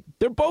healthy, right?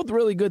 They're both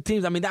really good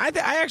teams. I mean, I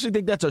actually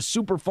think that's a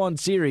super fun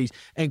series,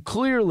 and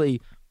clearly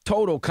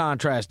total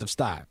contrast of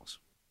styles.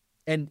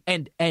 And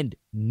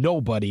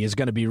nobody is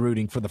going to be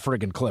rooting for the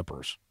friggin'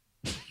 Clippers.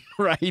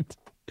 Right?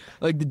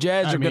 Like, the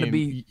Jazz are going to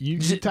be...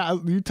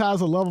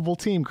 Utah's a lovable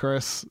team,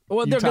 Chris.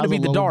 Well, they're going to be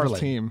the darling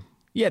team.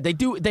 Yeah, they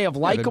do. They have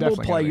likable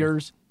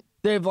players.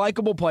 They have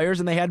likable players,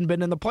 and they hadn't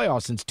been in the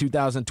playoffs since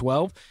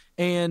 2012.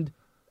 And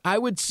I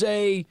would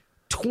say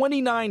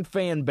 29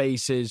 fan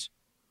bases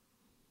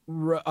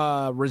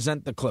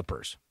resent the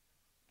Clippers.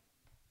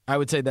 I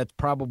would say that's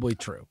probably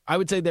true. I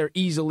would say they're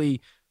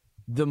easily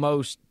the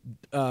most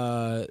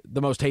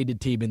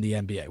hated team in the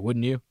NBA,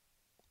 wouldn't you?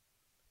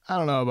 I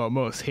don't know about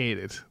most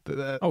hated.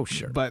 Oh,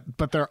 sure. But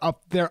they're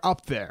up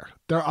there.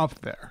 They're up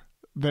there.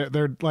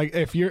 They're like,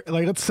 if you're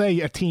like, let's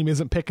say a team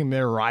isn't picking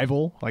their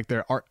rival, like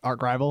their arch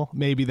rival,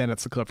 maybe then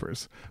it's the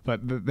Clippers. But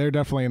they're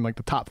definitely in like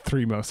the top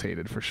 3 most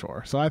hated for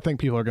sure. So I think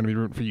people are going to be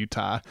rooting for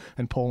Utah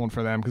and pulling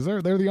for them because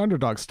they're the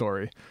underdog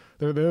story.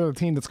 They're the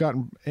team that's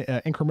gotten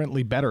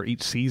incrementally better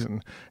each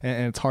season,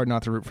 and it's hard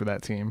not to root for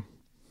that team.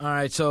 All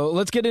right, so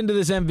let's get into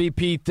this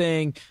MVP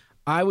thing.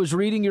 I was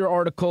reading your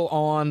article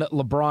on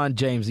LeBron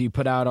James that you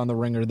put out on The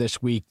Ringer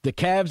this week. The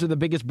Cavs are the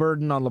biggest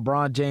burden on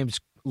LeBron James'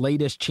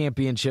 latest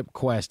championship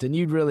quest, and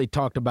you'd really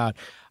talked about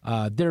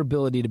their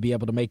ability to be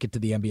able to make it to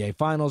the NBA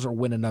Finals or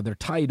win another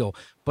title,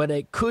 but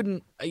it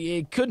couldn't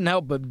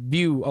help but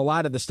view a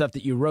lot of the stuff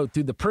that you wrote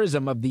through the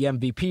prism of the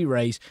MVP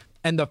race.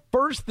 And the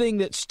first thing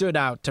that stood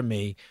out to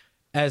me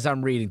as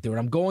I'm reading through it,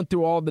 I'm going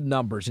through all the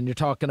numbers, and you're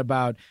talking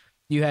about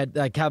you had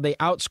like how they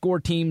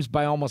outscore teams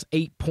by almost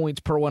 8 points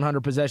per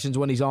 100 possessions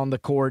when he's on the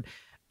court,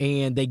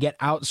 and they get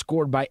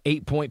outscored by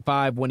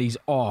 8.5 when he's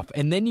off.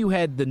 And then you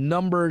had the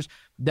numbers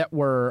that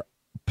were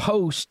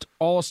post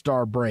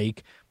All-Star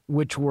break,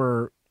 which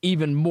were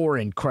even more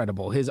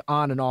incredible, his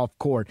on and off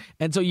court.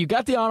 And so you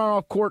got the on and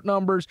off court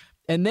numbers,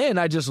 and then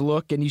I just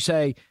look and you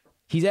say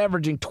he's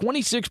averaging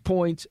 26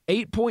 points,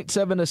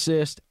 8.7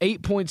 assists,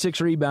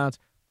 8.6 rebounds.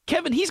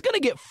 Kevin, he's going to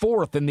get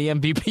 4th in the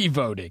MVP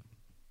voting.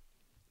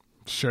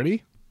 Should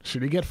he?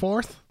 Should he get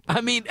 4th?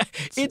 I mean,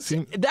 seems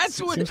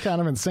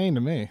kind of insane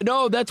to me.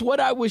 No, that's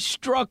what I was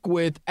struck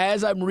with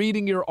as I'm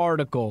reading your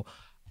article.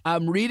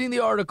 I'm reading the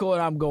article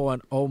and I'm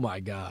going, oh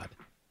my God.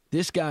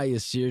 This guy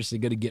is seriously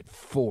going to get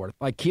 4th.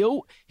 Like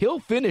he'll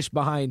finish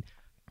behind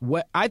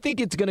what I think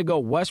it's going to go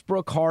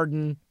Westbrook,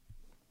 Harden,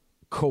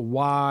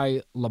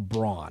 Kawhi,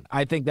 LeBron.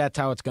 I think that's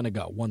how it's going to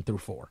go, 1 through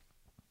 4.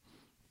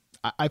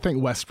 I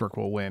think Westbrook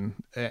will win,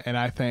 and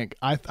I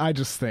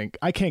just think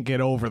I can't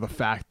get over the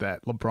fact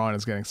that LeBron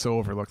is getting so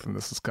overlooked in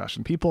this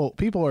discussion. People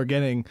are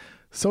getting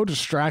so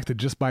distracted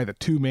just by the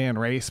 2-man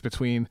race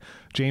between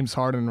James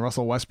Harden and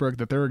Russell Westbrook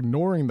that they're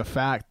ignoring the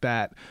fact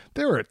that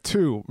there are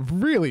 2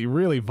 really,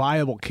 really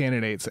viable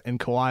candidates in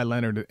Kawhi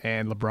Leonard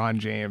and LeBron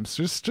James,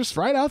 just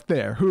right out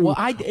there, who are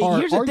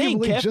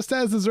arguably just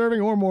as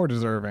deserving or more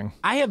deserving.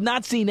 I have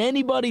not seen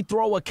anybody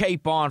throw a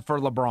cape on for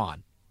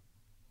LeBron.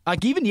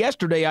 Like, even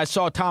yesterday, I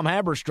saw Tom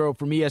Haberstroh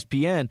from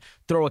ESPN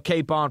throw a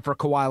cape on for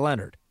Kawhi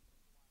Leonard.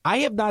 I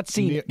have not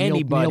seen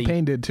anybody. Neil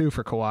Payne did, too,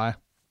 for Kawhi.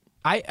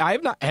 I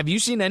have not. Have you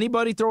seen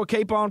anybody throw a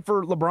cape on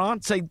for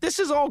LeBron? Say, this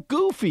is all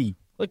goofy.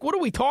 Like, what are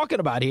we talking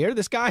about here?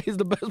 This guy is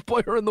the best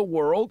player in the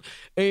world,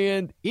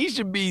 and he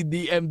should be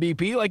the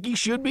MVP like he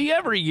should be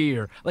every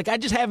year. Like, I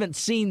just haven't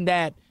seen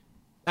that.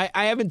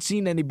 I haven't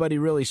seen anybody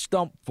really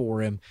stump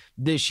for him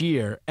this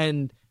year.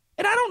 And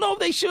I don't know if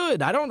they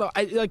should. I don't know.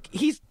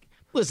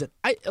 Listen,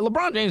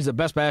 LeBron James is the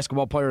best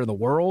basketball player in the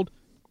world,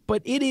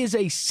 but it is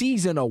a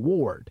season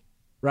award,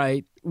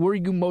 right? Were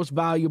you most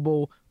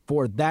valuable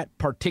for that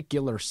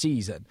particular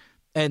season?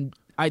 And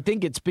I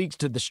think it speaks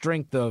to the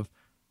strength of,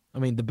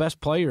 the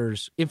best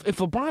players. If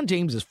LeBron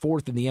James is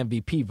 4th in the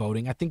MVP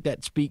voting, I think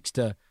that speaks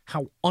to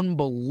how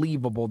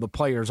unbelievable the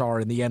players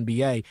are in the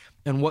NBA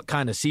and what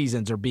kind of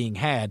seasons are being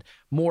had,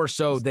 more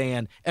so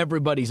than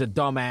everybody's a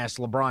dumbass,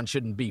 LeBron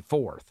shouldn't be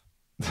 4th.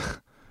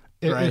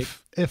 Right.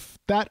 If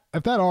that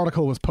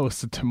article was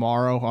posted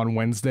tomorrow on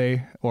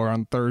Wednesday or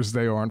on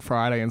Thursday or on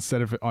Friday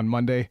instead of on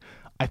Monday,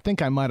 I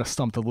think I might have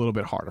stumped a little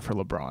bit harder for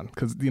LeBron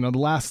because, the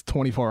last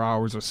 24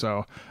 hours or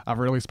so, I've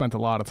really spent a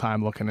lot of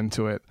time looking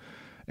into it.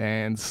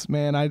 And,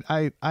 man,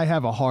 I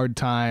have a hard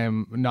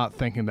time not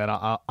thinking that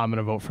I'm going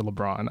to vote for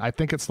LeBron. I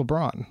think it's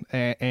LeBron.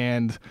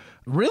 And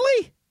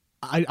really?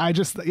 I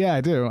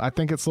do. I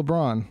think it's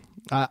LeBron.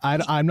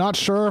 I'm not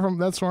sure if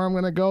that's where I'm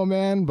going to go,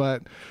 man,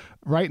 but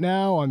right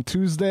now on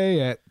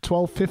Tuesday at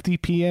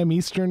 12:50 p.m.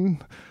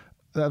 Eastern,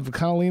 I'm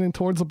kind of leaning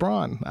towards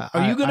LeBron.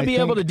 Are you going to be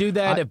able to do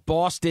that if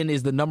Boston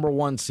is the number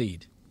 1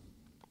 seed?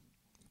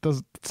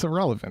 It's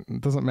irrelevant.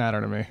 It doesn't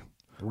matter to me.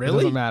 Really? It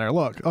doesn't matter.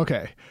 Look,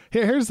 okay.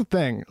 Here's the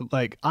thing.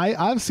 Like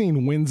I've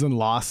seen wins and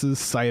losses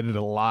cited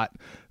a lot,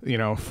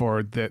 for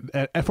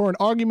an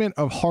argument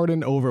of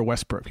Harden over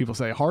Westbrook. People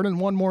say Harden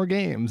won more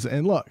games,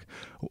 and look,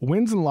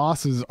 wins and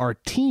losses are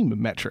team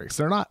metrics.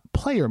 They're not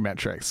player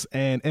metrics.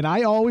 And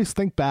I always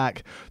think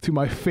back to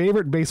my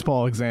favorite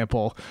baseball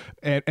example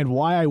and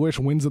why I wish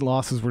wins and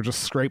losses were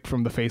just scraped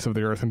from the face of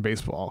the earth in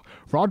baseball.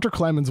 Roger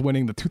Clemens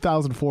winning the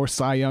 2004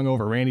 Cy Young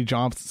over Randy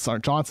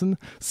Johnson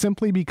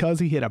simply because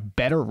he had a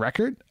better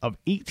record of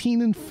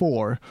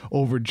 18-4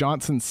 over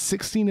Johnson's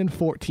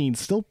 16-14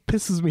 still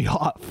pisses me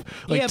off.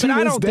 Like, yeah, but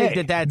I don't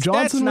think that's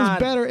Johnson was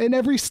better in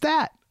every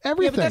stat.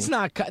 Everything.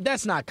 Yeah, but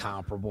that's not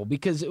comparable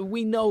because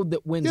we know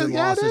that wins and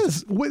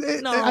losses. Yeah, it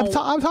is.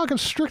 I'm talking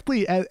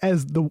strictly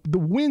as the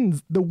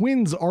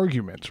wins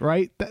argument,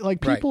 right? That,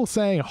 people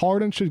saying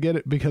Harden should get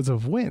it because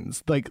of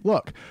wins.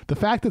 Look, the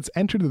fact that's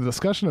entered the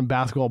discussion in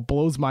basketball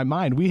blows my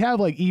mind. We have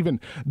even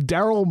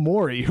Daryl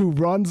Morey, who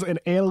runs an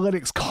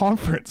analytics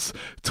conference,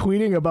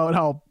 tweeting about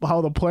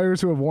how the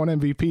players who have won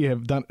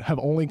MVP have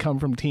only come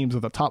from teams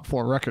with a top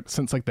 4 record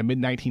since the mid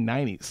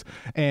 1990s,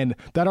 and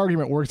that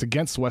argument works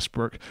against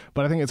Westbrook,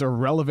 but I think it's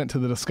irrelevant to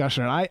the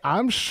discussion. And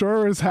I'm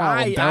sure as hell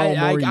Daryl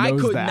Morey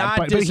knows that,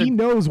 but he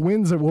knows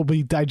wins will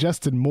be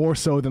digested more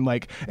so than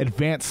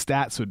advanced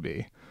stats would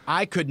be.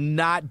 I could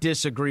not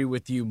disagree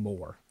with you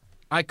more.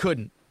 I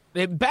couldn't.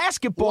 In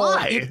basketball,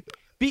 why?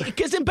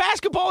 Because in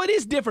basketball it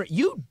is different.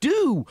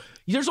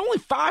 There's only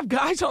 5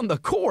 guys on the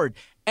court,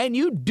 and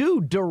you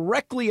do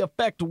directly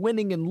affect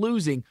winning and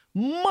losing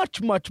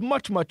much, much,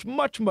 much, much,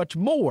 much, much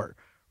more.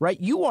 Right?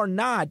 You are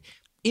not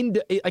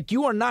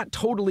you are not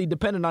totally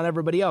dependent on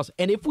everybody else.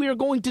 And if we are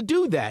going to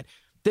do that,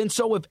 then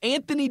so if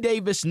Anthony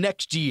Davis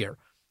next year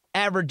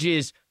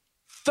averages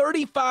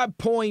 35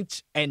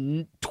 points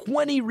and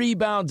 20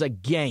 rebounds a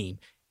game,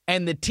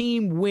 and the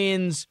team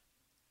wins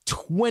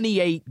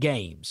 28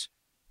 games,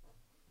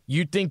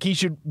 you think he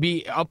should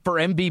be up for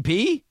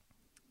MVP?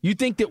 You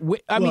think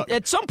that,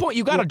 at some point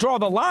you got to draw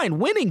the line.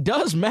 Winning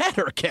does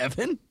matter,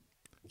 Kevin.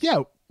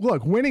 Yeah,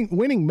 look,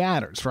 winning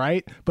matters,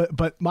 right?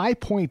 But my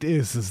point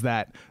is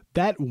that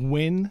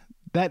win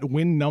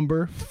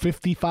number,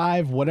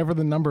 55, whatever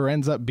the number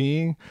ends up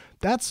being,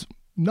 that's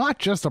not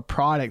just a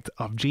product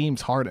of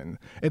James Harden.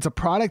 It's a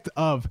product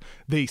of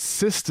the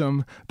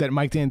system that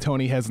Mike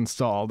D'Antoni has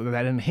installed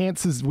that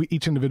enhances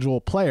each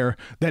individual player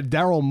that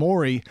Daryl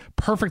Morey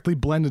perfectly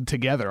blended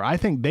together. I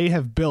think they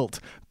have built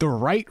the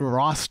right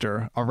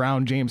roster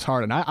around James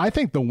Harden. I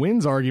think the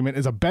wins argument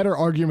is a better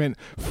argument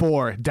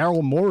for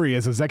Daryl Morey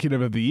as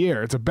executive of the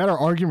year. It's a better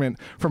argument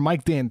for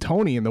Mike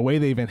D'Antoni and the way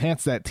they've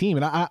enhanced that team.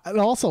 And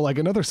also,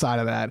 another side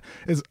of that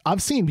is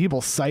I've seen people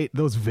cite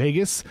those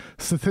Vegas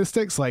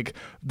statistics,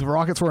 the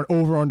Rockets were an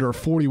over-under of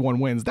 41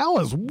 wins. That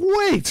was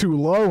way too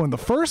low in the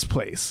first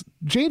place.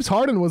 James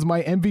Harden was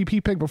my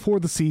MVP pick before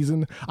the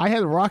season. I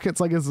had the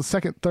Rockets as the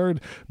second, third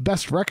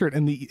best record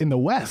in the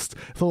West.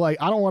 So I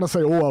don't want to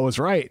say, I was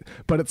right,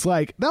 but it's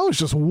that was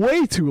just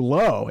way too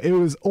low. It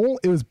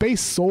was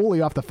based solely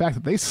off the fact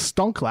that they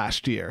stunk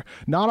last year,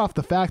 not off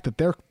the fact that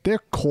their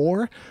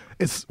core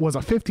was a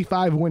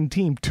 55-win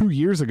team 2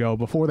 years ago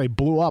before they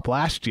blew up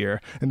last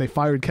year and they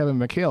fired Kevin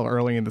McHale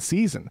early in the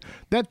season.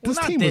 This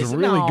team was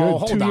really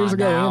good 2 years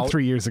ago and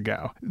 3 years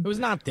ago. It was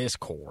not this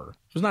core.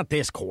 It was not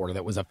this core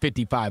that was a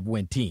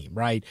 55-win team,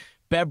 right?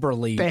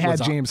 Beverly. They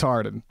had James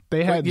Harden.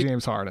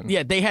 James Harden.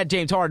 Yeah, they had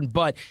James Harden,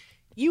 but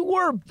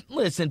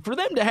for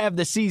them to have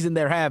the season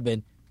they're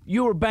having,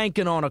 you were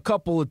banking on a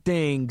couple of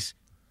things.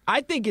 I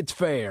think it's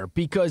fair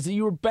because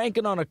you were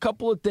banking on a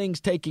couple of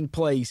things taking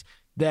place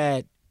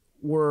that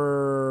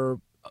were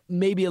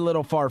maybe a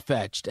little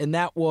far-fetched, and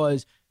that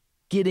was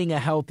getting a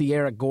healthy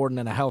Eric Gordon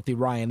and a healthy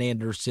Ryan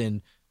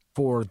Anderson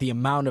for the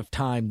amount of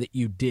time that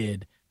you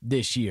did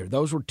this year.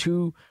 Those were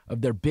 2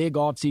 of their big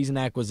offseason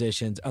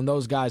acquisitions, and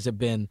those guys have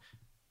been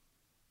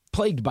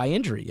plagued by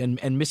injury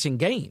and missing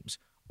games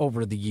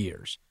over the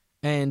years.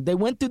 And they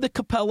went through the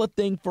Capella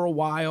thing for a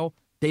while.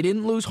 They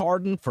didn't lose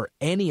Harden for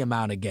any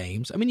amount of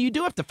games. I mean, you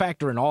do have to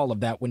factor in all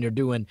of that when you're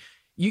doing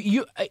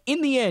you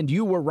in the end,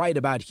 you were right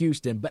about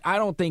Houston, but I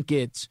don't think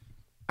it's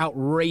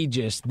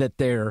outrageous that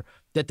their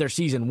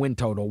season win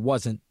total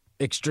wasn't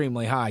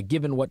extremely high,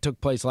 given what took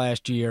place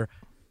last year.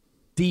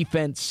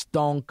 Defense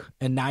stunk,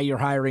 and now you're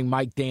hiring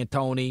Mike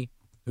D'Antoni,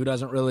 who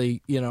doesn't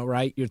really,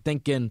 right? You're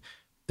thinking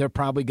they're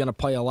probably going to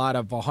play a lot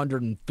of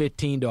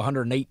 115 to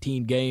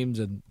 118 games,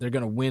 and they're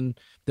going to win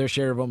their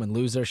share of them and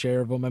lose their share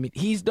of them. I mean,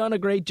 he's done a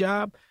great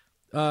job,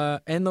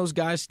 and those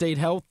guys stayed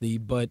healthy,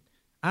 but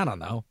I don't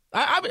know.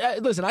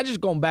 Listen, I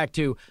just going back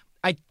to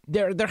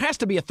there has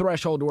to be a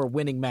threshold where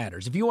winning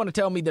matters. If you want to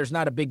tell me there's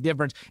not a big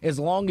difference, as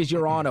long as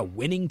you're on a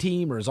winning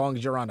team or as long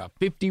as you're on a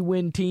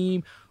 50-win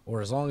team or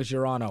as long as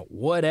you're on a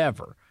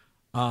whatever,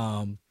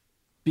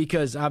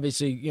 because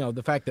obviously,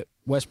 the fact that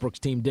Westbrook's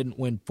team didn't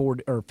win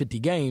 40 or 50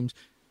 games,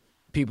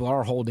 people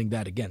are holding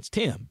that against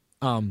him.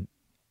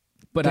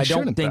 But I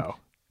don't think. Though.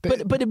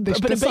 But in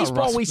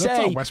baseball, we say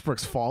that's not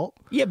Westbrook's fault.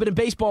 Yeah, but in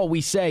baseball, we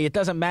say it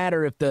doesn't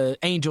matter if the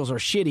Angels are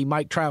shitty.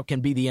 Mike Trout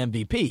can be the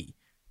MVP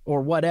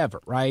or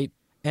whatever, right?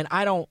 And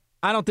I don't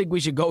think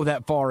we should go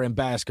that far in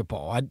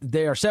basketball.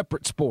 They are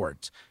separate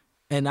sports,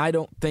 and I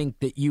don't think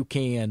that you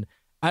can.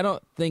 I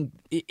don't think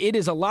it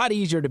is a lot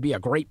easier to be a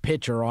great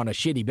pitcher on a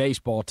shitty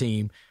baseball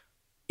team.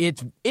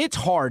 It's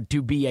hard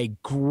to be a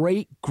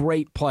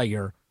great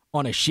player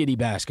on a shitty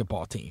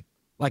basketball team.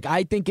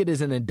 I think it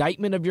is an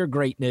indictment of your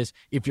greatness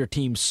if your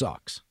team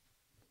sucks.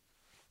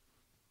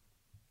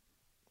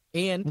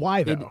 And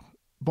why though?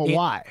 But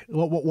why?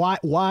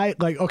 Why?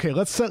 Like, okay,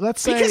 let's say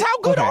because how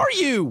good are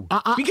you?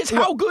 Because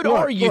how good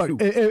are you?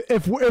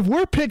 If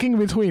we're picking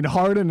between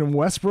Harden and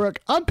Westbrook,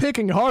 I'm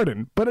picking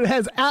Harden. But it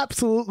has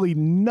absolutely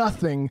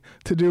nothing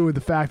to do with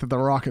the fact that the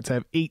Rockets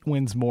have 8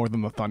 wins more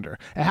than the Thunder.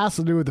 It has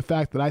to do with the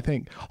fact that I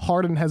think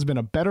Harden has been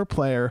a better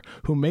player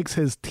who makes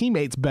his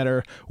teammates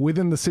better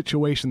within the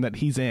situation that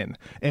he's in,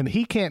 and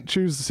he can't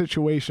choose the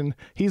situation.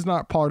 He's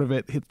not part of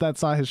it.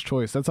 That's not his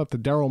choice. That's up to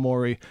Daryl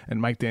Morey and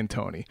Mike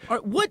D'Antoni.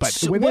 But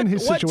within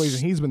his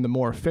situation, he's been the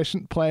more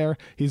efficient player.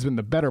 He's been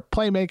the better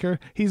playmaker.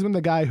 He's been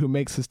the guy who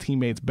makes his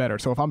teammates better.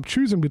 So if I'm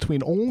choosing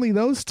between only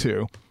those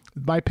two,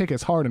 my pick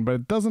is Harden, but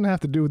it doesn't have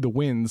to do with the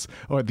wins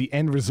or the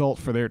end result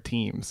for their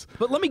teams.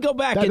 But let me go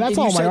back. That's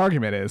all my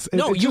argument is.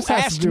 You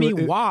asked me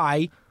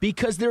why,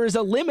 because there is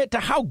a limit to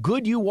how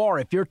good you are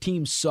if your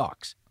team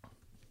sucks.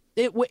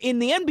 In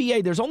the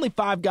NBA, there's only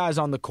 5 guys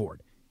on the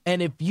court.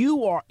 And if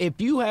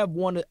you have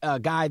a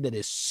guy that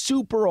is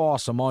super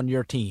awesome on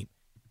your team,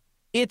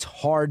 it's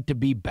hard to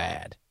be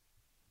bad.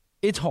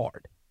 It's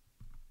hard.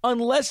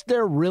 Unless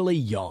they're really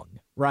young,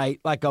 right?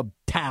 Like a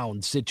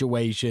Towns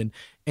situation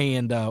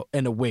and a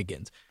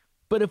Wiggins.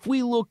 But if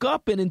we look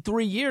up and in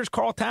 3 years,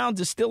 Karl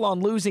Towns is still on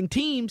losing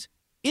teams,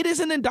 it is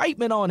an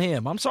indictment on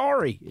him. I'm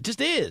sorry. It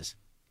just is.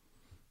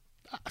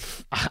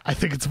 I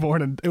think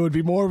it would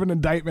be more of an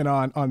indictment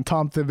on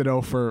Tom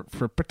Thibodeau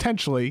for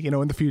potentially,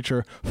 in the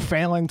future,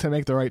 failing to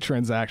make the right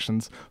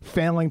transactions,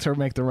 failing to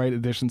make the right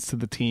additions to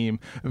the team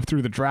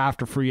through the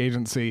draft or free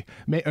agency.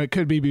 It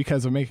could be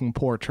because of making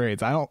poor trades.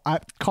 That's out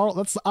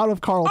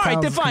of Karl Towns' All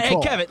right, then fine.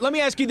 control. Hey, Kevin, let me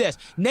ask you this.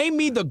 Name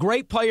me the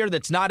great player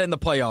that's not in the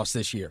playoffs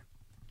this year.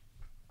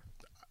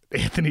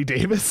 Anthony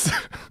Davis.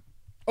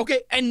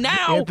 Okay, and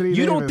now Anthony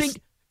you Davis. don't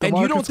think... And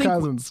you don't think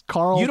Cousins,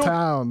 Karl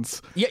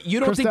Towns, yeah,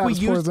 you don't think we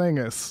use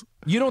Porzingis.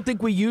 You don't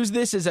think we use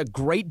this as a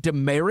great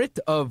demerit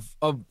of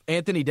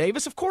Anthony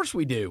Davis? Of course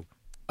we do.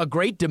 A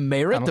great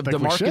demerit of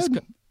DeMarcus.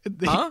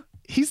 Huh?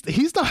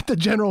 He's not the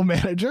general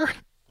manager.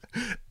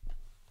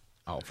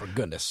 Oh, for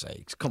goodness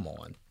sakes! Come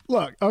on.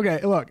 Look,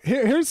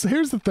 here's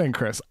the thing,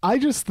 Chris. I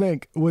just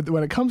think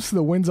when it comes to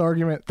the wins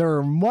argument, there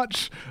are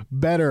much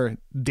better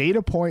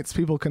data points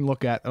people can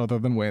look at other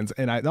than wins.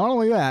 And not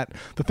only that,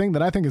 the thing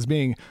that I think is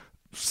being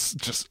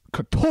just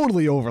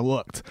totally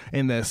overlooked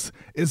in this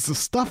is the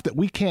stuff that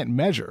we can't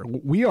measure.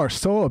 We are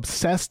so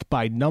obsessed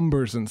by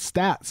numbers and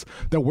stats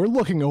that we're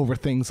looking over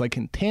things like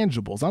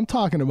intangibles. I'm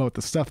talking about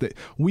the stuff that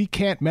we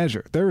can't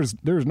measure. There's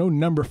no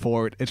number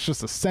for it. It's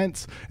just a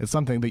sense. It's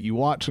something that you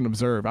watch and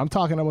observe. I'm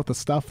talking about the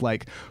stuff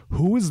like,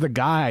 who is the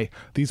guy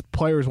these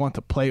players want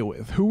to play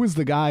with? Who is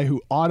the guy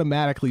who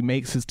automatically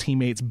makes his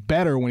teammates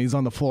better when he's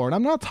on the floor? And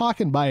I'm not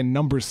talking by a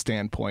numbers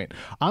standpoint.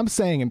 I'm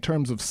saying in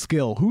terms of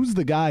skill. Who's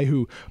the guy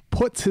who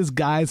puts his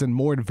guys in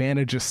more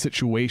advantageous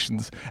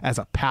situations as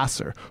a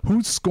passer?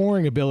 Whose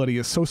scoring ability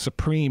is so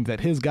supreme that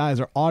his guys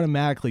are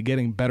automatically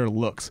getting better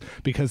looks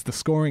because the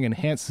scoring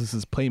enhances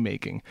his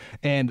playmaking?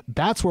 And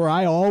that's where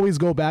I always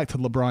go back to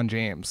LeBron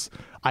James.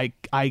 I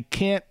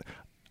can't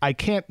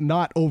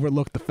not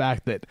overlook the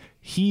fact that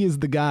he is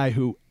the guy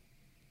who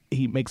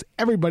he makes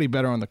everybody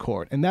better on the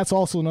court. And that's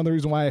also another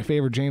reason why I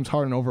favor James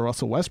Harden over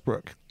Russell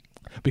Westbrook,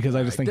 because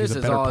I just think he's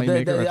a better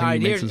playmaker. I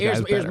think he makes his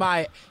guys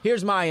better.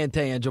 Here's my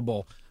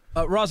intangible.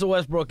 Russell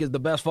Westbrook is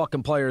the best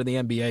fucking player in the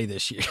NBA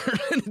this year.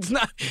 It's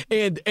not,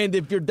 and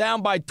if you're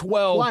down by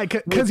 12, why?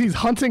 Because he's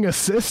hunting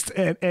assists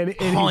and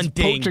he's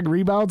poaching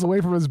rebounds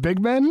away from his big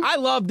men. I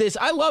love this.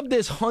 I love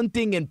this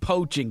hunting and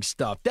poaching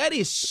stuff. That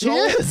is so.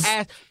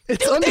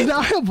 It's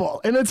undeniable,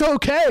 and it's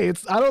okay.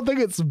 I don't think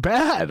it's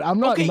bad. I'm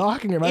not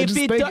knocking him. I just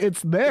think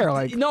it's there.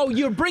 Like, no,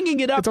 you're bringing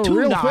it up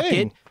to knock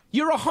it.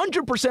 You're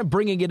 100%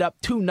 bringing it up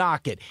to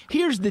knock it.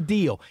 Here's the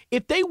deal: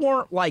 if they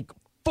weren't like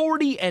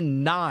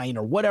 40-9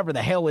 or whatever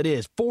the hell it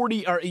is,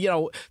 40 or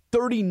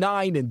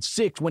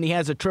 39-6 when he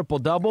has a triple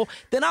double,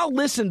 then I'll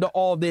listen to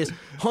all this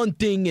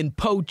hunting and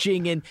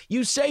poaching. And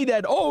you say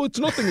that, it's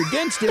nothing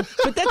against him,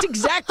 but that's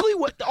exactly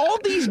what all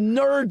these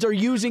nerds are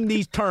using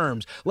these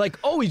terms. Like,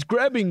 he's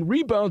grabbing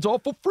rebounds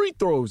off of free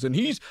throws and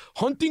he's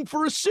hunting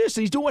for assists.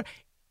 He's doing.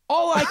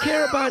 All I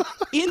care about,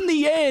 in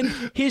the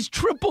end, his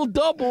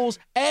triple-doubles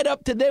add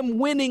up to them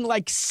winning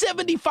like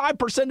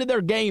 75% of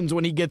their games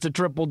when he gets a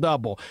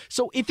triple-double.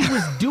 So if he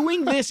was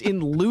doing this in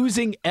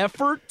losing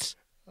efforts,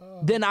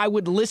 then I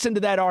would listen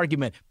to that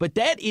argument. But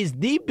that is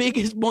the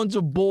biggest bunch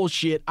of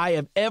bullshit I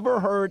have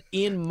ever heard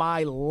in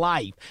my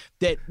life,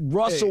 that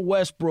Russell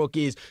Westbrook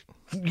he's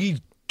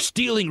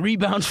stealing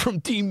rebounds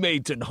from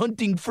teammates and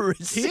hunting for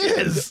assists. He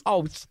is.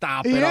 Oh,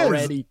 stop it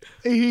already.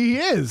 He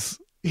is.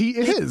 He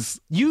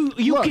is.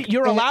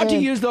 You're allowed to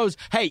use those.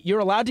 Hey, you're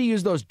allowed to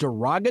use those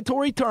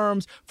derogatory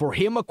terms for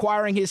him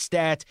acquiring his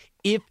stats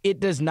if it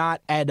does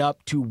not add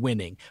up to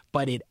winning.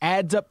 But it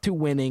adds up to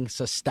winning,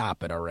 so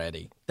stop it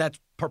already. That's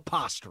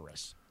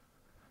preposterous.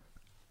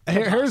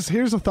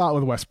 Here's a thought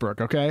with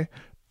Westbrook. Okay,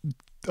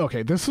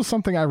 this is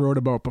something I wrote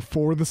about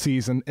before the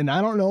season, and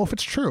I don't know if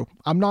it's true.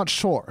 I'm not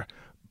sure.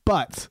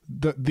 But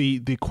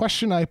the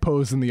question I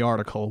posed in the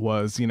article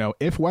was,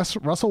 if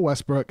Russell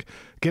Westbrook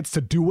gets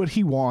to do what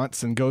he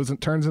wants and goes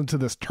and turns into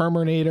this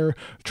Terminator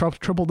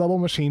triple-double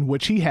machine,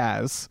 which he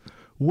has,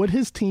 would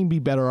his team be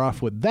better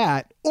off with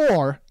that,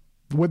 or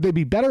would they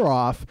be better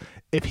off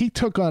if he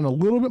took on a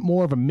little bit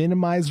more of a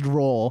minimized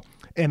role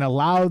and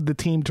allowed the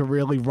team to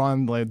really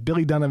run like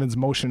Billy Donovan's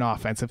motion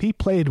offense? If he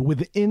played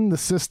within the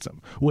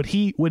system, would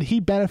he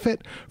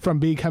benefit from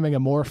becoming a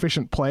more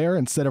efficient player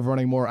instead of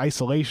running more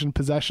isolation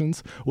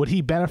possessions? Would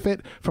he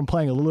benefit from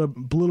playing a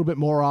little bit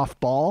more off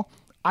ball?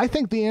 I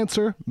think the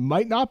answer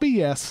might not be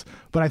yes,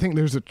 but I think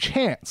there's a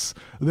chance.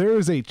 There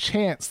is a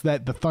chance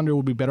that the Thunder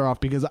will be better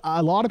off, because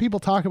a lot of people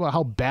talk about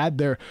how bad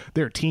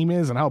their team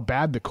is and how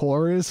bad the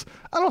core is.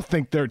 I don't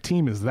think their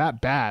team is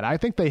that bad. I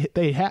think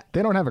they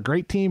don't have a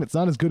great team. It's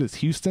not as good as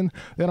Houston.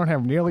 They don't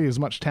have nearly as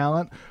much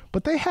talent,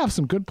 but they have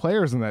some good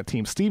players in that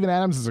team. Steven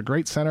Adams is a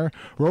great center.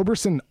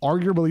 Roberson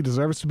arguably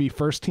deserves to be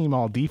first team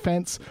all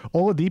defense.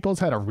 Oladipo's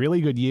had a really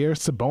good year.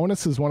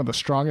 Sabonis is one of the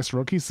strongest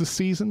rookies this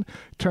season.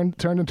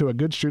 Turned into a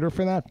good shooter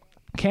for that.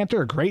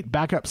 Cantor, a great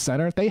backup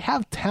center. They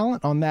have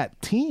talent on that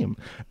team.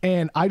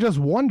 And I just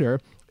wonder,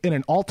 in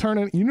an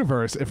alternate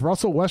universe, if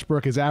Russell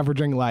Westbrook is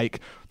averaging like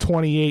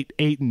 28,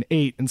 8, and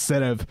 8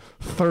 instead of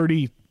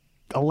 30,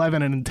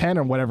 11, and 10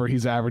 or whatever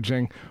he's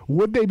averaging,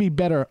 would they be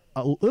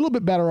a little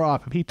bit better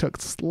off if he took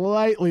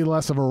slightly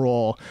less of a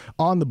role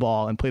on the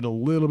ball and played a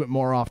little bit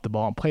more off the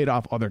ball and played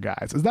off other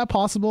guys? Is that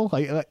possible?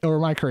 Or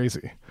am I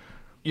crazy?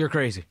 You're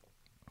crazy.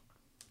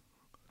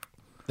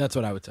 That's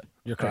what I would say.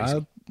 You're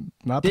crazy.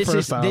 Not the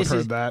first time I've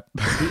heard that.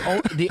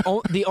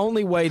 The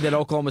only way that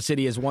Oklahoma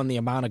City has won the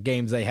amount of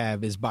games they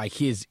have is by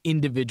his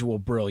individual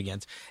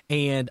brilliance.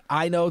 And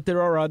I know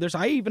there are others.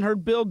 I even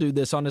heard Bill do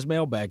this on his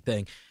mailbag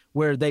thing,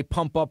 where they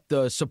pump up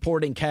the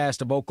supporting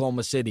cast of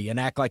Oklahoma City and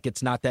act like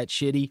it's not that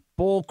shitty.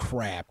 Bull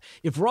crap.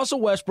 If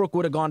Russell Westbrook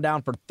would have gone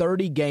down for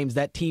 30 games,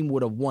 that team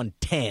would have won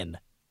 10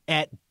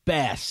 at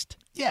best.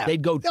 Yeah.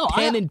 They'd go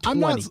 10 and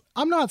 20.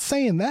 I'm not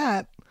saying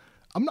that.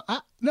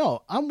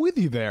 I'm with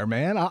you there,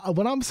 man.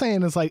 What I'm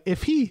saying is, like,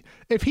 if he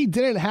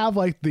didn't have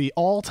like the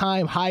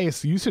all-time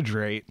highest usage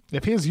rate,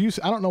 if his use,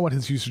 I don't know what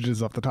his usage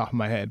is off the top of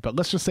my head, but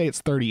let's just say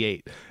it's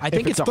 38. I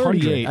think it's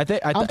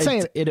 100. I'm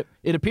saying it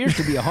appears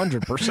to be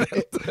 100%.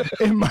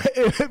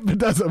 It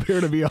does appear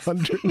to be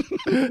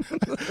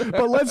 100.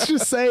 But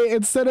let's say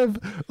instead of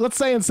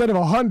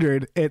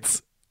 100,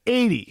 it's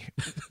 80.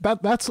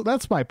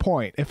 That's my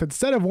point. If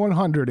instead of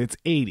 100 it's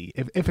 80,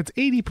 if it's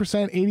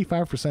 80%,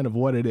 85% of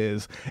what it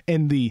is,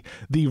 and the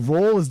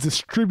role is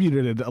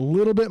distributed a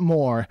little bit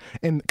more,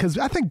 and because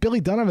I think Billy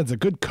Donovan's a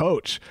good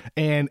coach,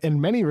 and in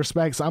many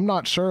respects I'm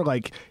not sure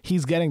like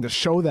he's getting to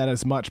show that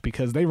as much,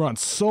 because they run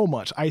so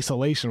much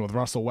isolation with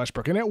Russell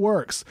Westbrook and it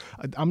works.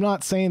 I'm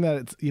not saying that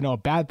it's a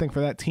bad thing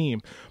for that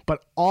team,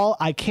 but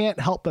I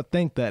can't help but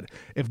think that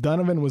if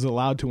Donovan was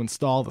allowed to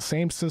install the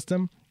same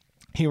system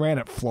he ran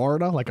at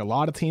Florida, like a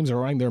lot of teams are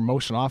running their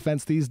motion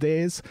offense these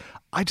days,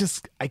 I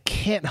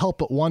can't help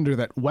but wonder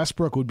that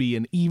Westbrook would be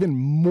an even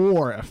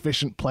more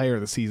efficient player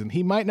this season.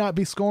 He might not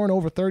be scoring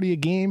over 30 a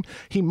game.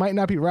 He might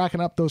not be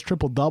racking up those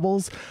triple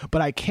doubles,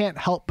 but I can't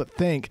help but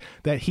think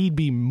that he'd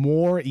be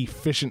more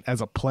efficient as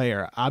a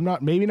player.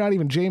 Maybe not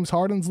even James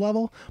Harden's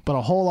level, but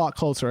a whole lot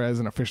closer as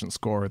an efficient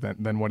scorer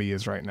than what he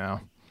is right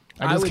now.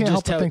 I just can't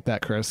help but think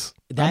that, Chris.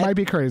 That might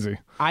be crazy.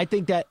 I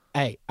think that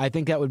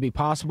would be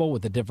possible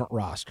with a different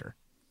roster.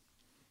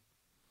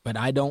 But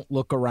I don't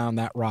look around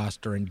that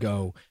roster and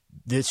go,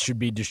 this should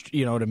be,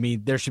 to me,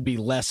 there should be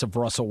less of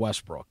Russell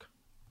Westbrook.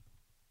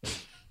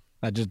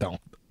 I just don't.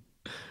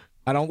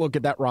 I don't look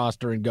at that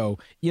roster and go,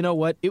 you know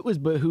what? It was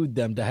behooved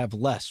them to have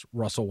less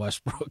Russell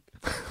Westbrook.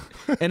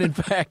 And in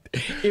fact,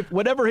 if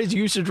whatever his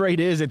usage rate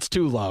is, it's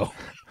too low.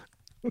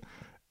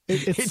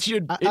 I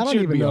don't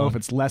even know if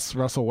it's less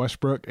Russell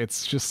Westbrook.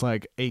 It's just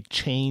like a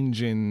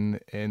change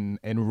in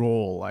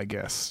role, I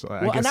guess.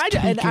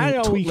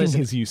 Tweaking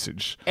his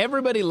usage.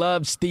 Everybody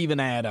loves Steven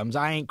Adams.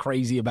 I ain't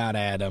crazy about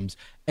Adams,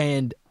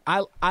 and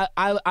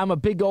I'm a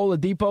big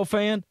Oladipo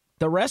fan.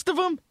 The rest of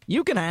them,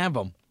 you can have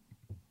them.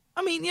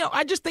 I mean,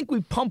 I just think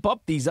we pump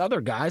up these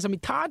other guys. I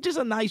mean, Taj is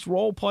a nice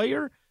role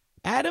player.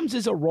 Adams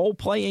is a role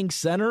playing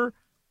center.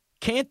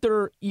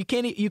 Cantor, you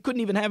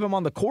couldn't even have him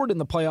on the court in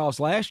the playoffs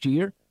last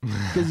year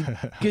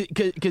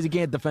because he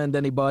can't defend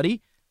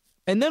anybody.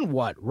 And then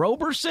what?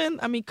 Roberson?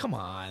 I mean, come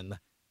on.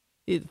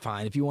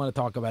 Fine, if you want to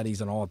talk about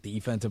he's an all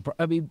defensive.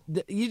 I mean,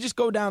 you just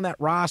go down that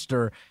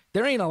roster.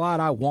 There ain't a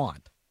lot I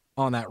want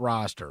on that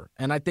roster,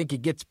 and I think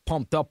it gets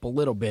pumped up a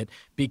little bit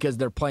because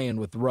they're playing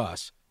with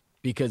Russ.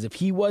 Because if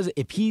he wasn't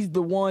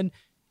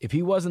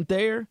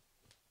there,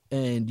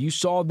 and you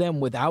saw them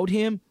without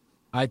him,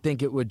 I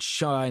think it would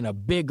shine a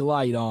big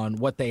light on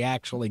what they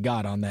actually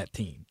got on that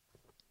team.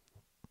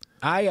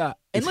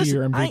 Is he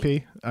your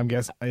MVP?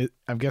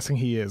 I'm guessing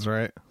he is,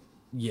 right?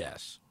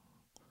 Yes.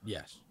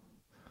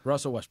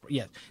 Russell Westbrook.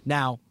 Yes.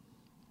 Now,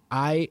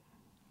 I'm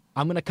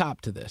going to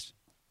cop to this.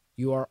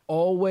 You are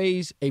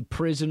always a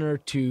prisoner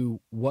to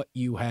what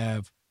you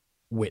have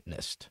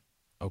witnessed.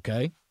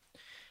 Okay?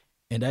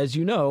 And as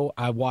you know,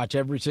 I watch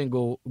every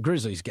single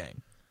Grizzlies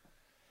game.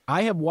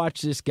 I have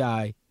watched this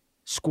guy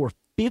score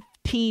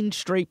 15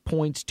 straight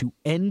points to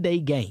end a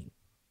game.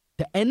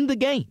 To end the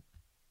game.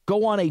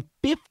 Go on a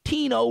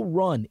 15-0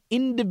 run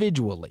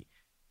individually.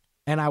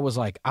 And I was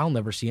like, I'll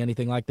never see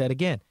anything like that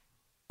again.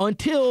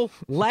 Until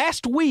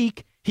last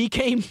week, he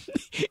came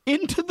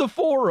into the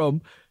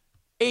Forum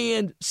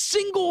and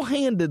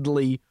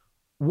single-handedly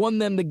won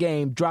them the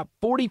game, dropped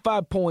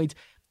 45 points,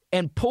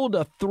 and pulled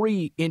a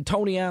three in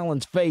Tony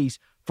Allen's face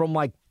from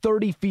like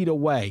 30 feet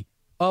away,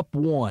 up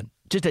one.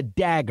 Just a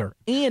dagger.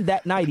 And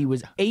that night, he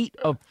was 8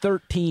 of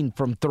 13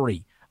 from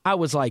three. I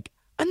was like,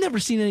 I've never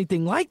seen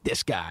anything like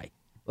this guy.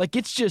 Like,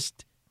 he's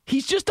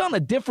just on a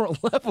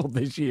different level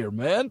this year,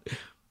 man.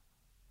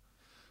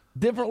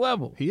 Different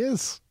level. He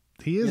is,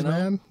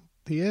 man.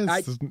 He is.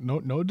 There's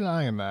no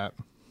denying that.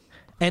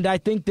 And I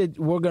think that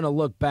we're going to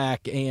look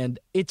back, and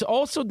it's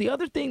also the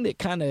other thing that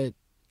kind of,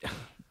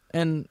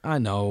 and I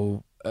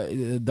know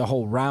the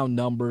whole round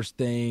numbers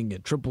thing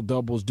and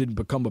triple-doubles didn't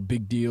become a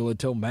big deal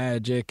until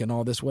Magic and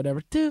all this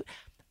whatever. Dude,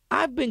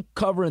 I've been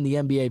covering the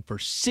NBA for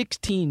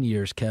 16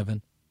 years,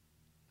 Kevin.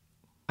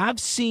 I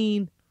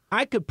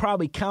could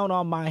probably count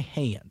on my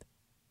hand.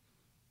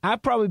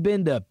 I've probably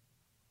been to,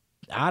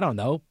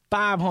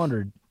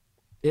 500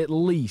 at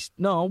least.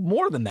 No,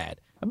 more than that.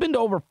 I've been to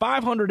over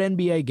 500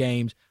 NBA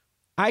games.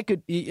 I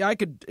could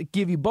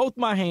give you both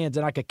my hands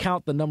and I could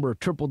count the number of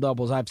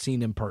triple-doubles I've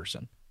seen in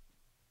person.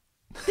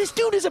 This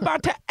dude is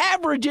about to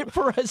average it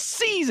for a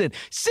season.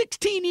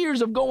 16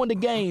 years of going to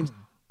games.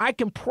 I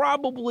can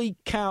probably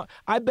count.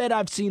 I bet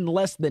I've seen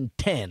less than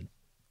 10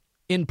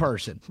 in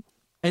person.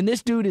 And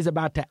this dude is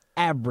about to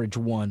average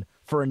one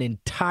for an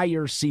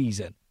entire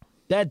season.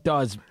 That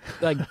does,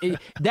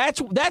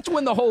 that's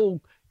when the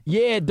whole,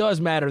 it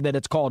does matter that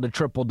it's called a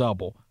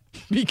triple-double.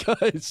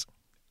 Because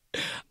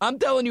I'm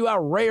telling you how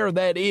rare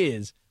that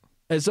is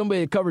as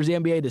somebody that covers the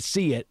NBA to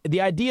see it. The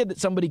idea that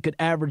somebody could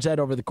average that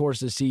over the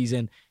course of the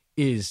season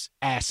is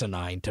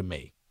asinine to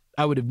me.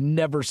 I would have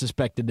never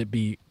suspected it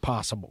be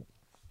possible.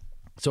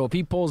 So if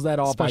he pulls that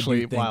off,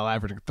 especially while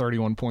averaging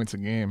 31 points a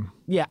game.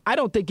 Yeah, I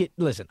don't think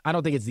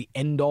it's the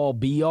end-all,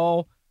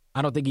 be-all.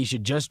 I don't think he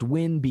should just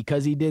win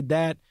because he did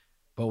that.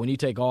 But when you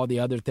take all the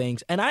other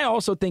things, and I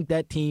also think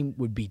that team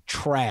would be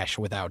trash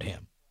without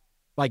him.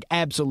 Like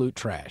absolute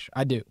trash.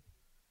 I do.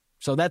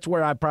 So that's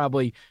where I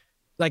probably,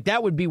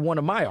 that would be one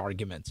of my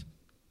arguments.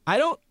 I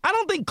don't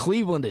think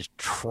Cleveland is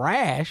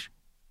trash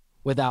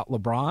without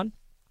LeBron.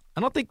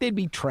 I don't think they'd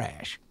be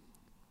trash.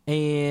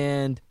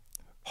 And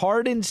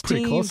Harden's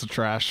pretty team, close to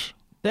trash.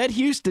 That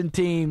Houston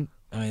team,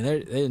 I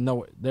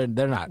mean,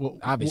 they're not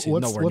obviously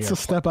nowhere near. What's a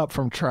step up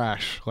from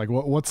trash? Like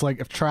what's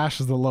if trash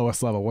is the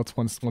lowest level? What's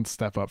one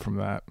step up from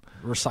that?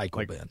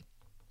 Recycle bin.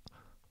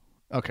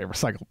 Okay,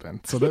 recycle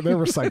bin. So they're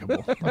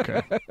recyclable.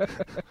 Okay.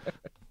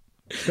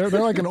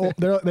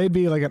 They'd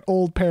be like an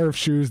old pair of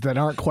shoes that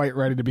aren't quite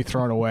ready to be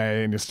thrown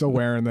away, and you're still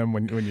wearing them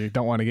when you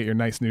don't want to get your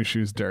nice new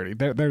shoes dirty.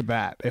 They're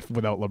that if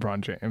without LeBron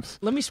James.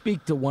 Let me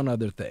speak to one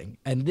other thing,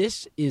 and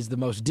this is the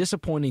most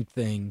disappointing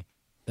thing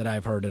that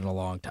I've heard in a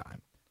long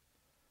time.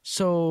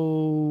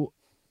 So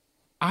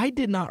I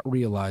did not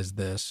realize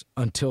this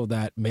until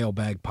that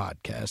mailbag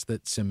podcast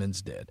that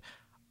Simmons did.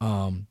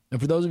 And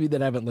for those of you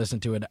that haven't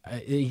listened to it,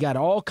 he got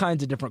all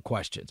kinds of different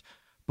questions,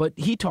 but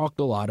he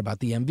talked a lot about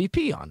the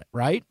MVP on it,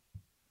 right?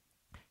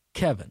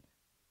 Kevin,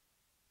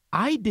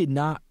 I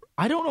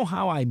don't know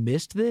how I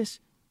missed this,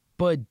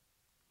 and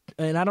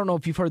I don't know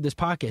if you've heard this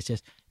podcast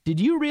yet. Did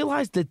you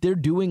realize that they're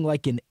doing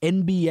like an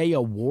NBA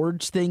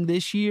awards thing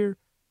this year?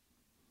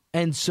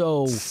 And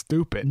so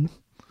stupid.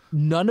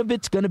 None of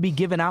it's going to be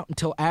given out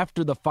until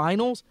after the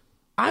finals.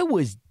 I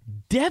was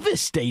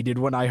devastated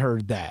when I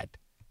heard that.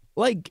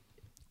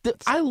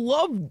 I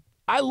love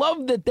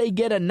that they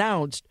get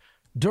announced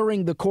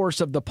during the course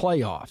of the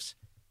playoffs.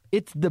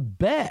 It's the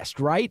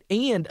best, right?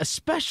 And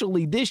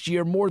especially this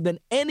year more than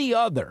any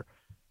other,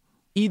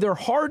 either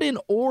Harden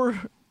or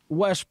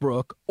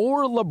Westbrook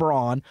or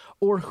LeBron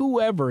or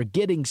whoever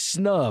getting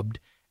snubbed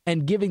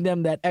and giving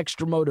them that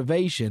extra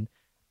motivation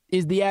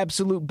is the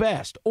absolute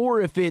best.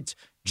 Or if it's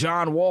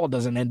John Wall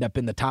doesn't end up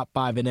in the top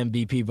 5 in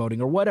MVP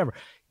voting or whatever.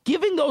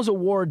 Giving those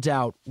awards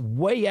out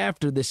way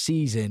after the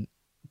season,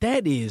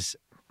 that is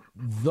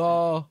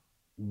the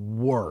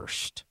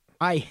worst.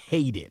 I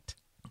hate it.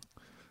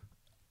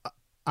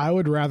 I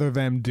would rather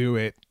them do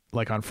it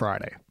on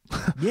Friday.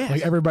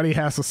 Yes. Everybody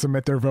has to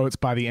submit their votes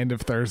by the end of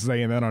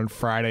Thursday, and then on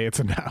Friday it's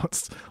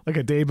announced.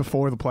 A day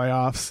before the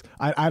playoffs.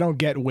 I don't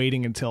get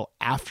waiting until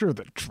after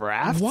the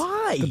draft.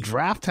 Why? The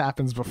draft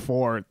happens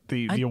before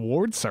the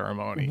award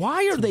ceremony.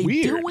 Why are they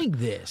doing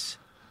this?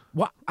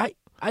 Why?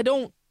 I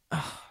don't.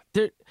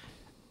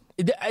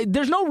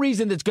 There's no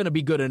reason that's going to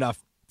be good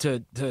enough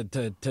to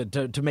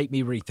make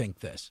me rethink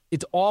this.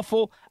 It's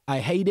awful. I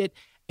hate it,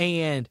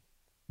 and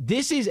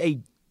this is a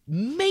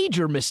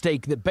major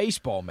mistake that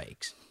baseball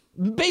makes.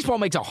 Baseball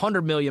makes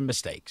 100 million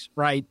mistakes,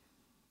 right?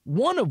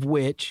 One of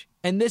which,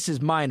 and this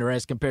is minor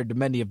as compared to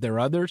many of their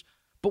others,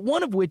 but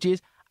one of which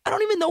is I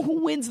don't even know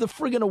who wins the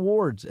friggin'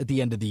 awards at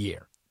the end of the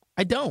year.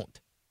 I don't.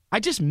 I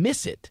just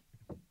miss it.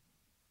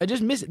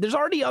 There's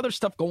already other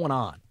stuff going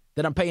on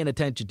that I'm paying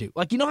attention to.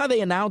 Like, you know how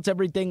they announce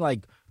everything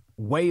like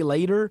way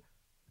later?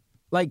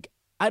 Like,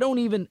 I don't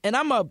even, and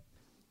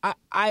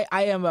I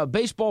am a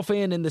baseball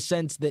fan in the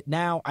sense that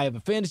now I have a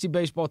fantasy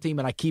baseball team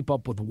and I keep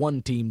up with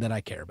one team that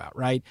I care about,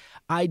 right?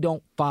 I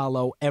don't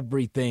follow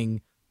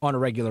everything on a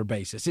regular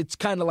basis. It's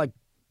kind of like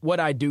what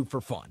I do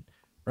for fun,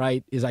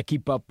 right? Is I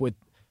keep up with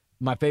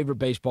my favorite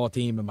baseball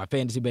team and my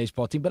fantasy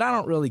baseball team, but I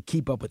don't really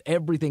keep up with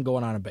everything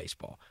going on in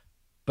baseball.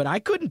 But I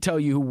couldn't tell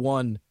you who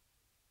won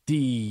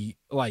the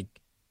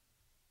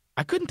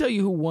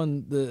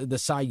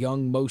Cy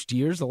Young most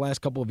years, the last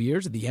couple of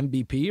years, the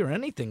MVP or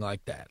anything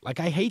like that. Like,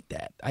 I hate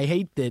that. I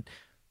hate that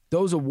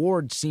those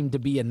awards seem to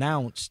be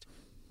announced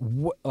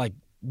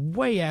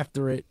way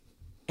after it,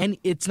 and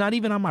it's not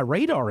even on my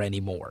radar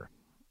anymore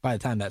by the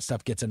time that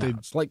stuff gets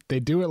announced. They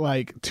do it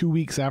like 2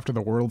 weeks after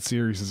the World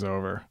Series is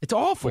over. It's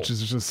awful. Which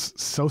is just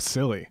so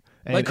silly.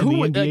 And, like, and the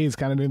NBA is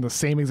kind of doing the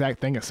same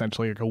exact thing,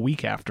 essentially, like a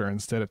week after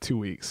instead of 2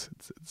 weeks.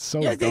 It's so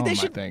dumb, I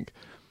think.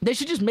 They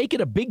should just make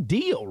it a big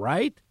deal,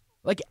 right?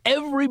 Like,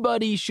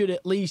 everybody should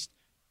at least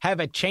have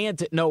a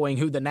chance at knowing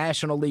who the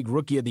National League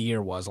Rookie of the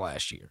Year was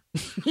last year.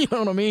 You know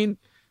what I mean?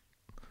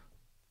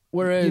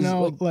 Whereas,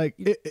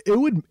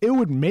 it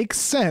would make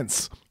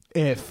sense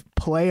if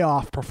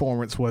playoff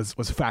performance was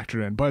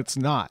factored in, but it's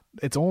not.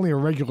 It's only a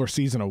regular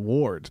season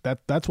award.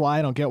 That's why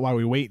I don't get why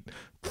we wait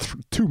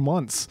 2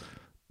 months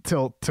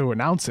to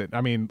announce it.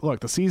 I mean, look,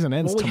 the season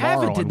ends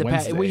tomorrow on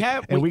Wednesday, we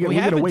got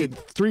to wait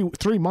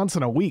 3 months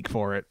and a week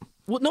for it.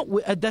 Well,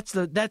 no,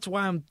 that's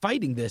why I'm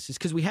fighting this, is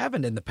because we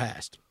haven't in the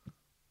past.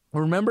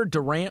 Remember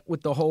Durant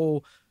with the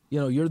whole,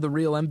 you're the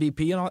real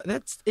MVP and all.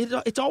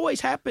 It's always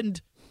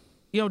happened,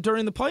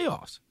 during the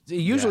playoffs,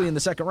 usually in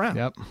the second round.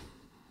 Yep.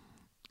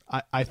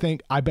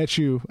 I bet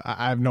you,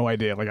 I have no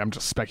idea, like, I'm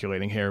just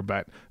speculating here,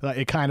 but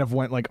it kind of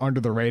went like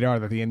under the radar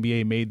that the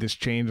NBA made this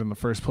change in the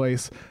first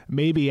place.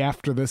 Maybe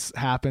after this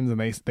happens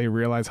and they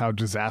realize how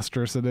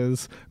disastrous it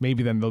is,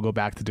 maybe then they'll go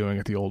back to doing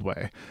it the old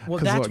way. Well,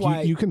 that's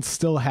why you can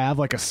still have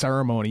like a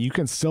ceremony. You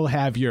can still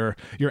have your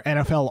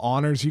NFL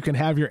honors. You can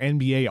have your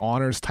NBA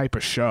honors type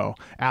of show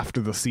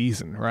after the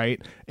season, right?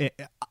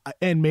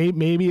 And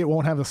maybe it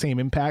won't have the same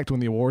impact when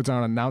the awards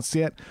aren't announced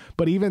yet,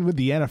 but even with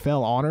the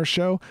NFL honors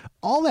show,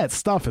 all that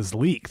stuff is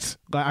leaked.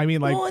 I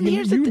mean, like,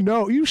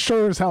 well, you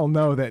sure as hell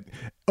know that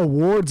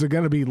awards are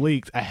going to be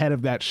leaked ahead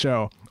of that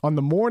show. On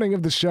the morning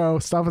of the show,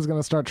 stuff is going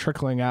to start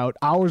trickling out.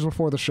 Hours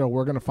before the show,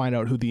 we're going to find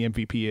out who the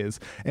MVP is,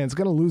 and it's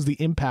going to lose the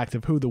impact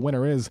of who the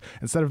winner is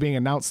instead of being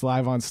announced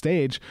live on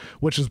stage,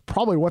 which is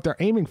probably what they're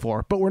aiming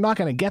for, but we're not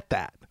going to get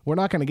that. We're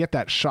not going to get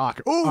that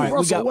shock. Oh, right,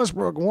 Russell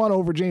Westbrook won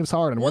over James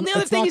Harden. Well, the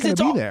other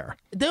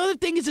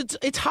thing is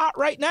it's hot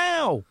right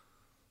now.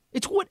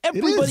 It's what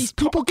everybody's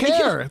people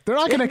care. They're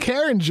not going to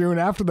care in June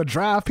after the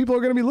draft. People are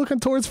going to be looking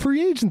towards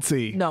free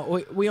agency.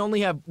 No, we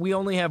only have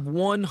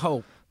one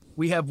hope.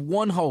 We have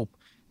one hope,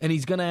 and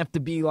he's going to have to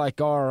be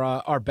like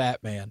our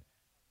Batman,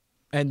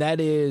 and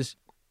that is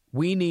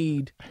we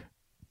need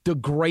the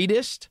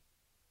greatest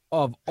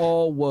of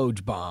all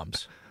Woj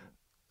bombs.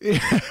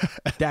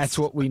 That's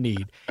what we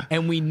need,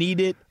 and we need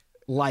it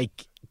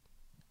like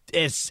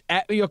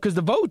because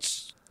the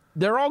votes,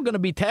 they're all going to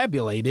be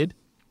tabulated.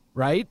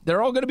 Right?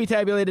 They're all going to be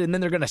tabulated, and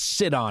then they're going to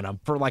sit on them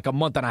for like a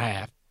month and a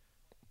half.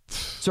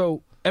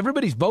 So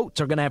everybody's votes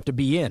are going to have to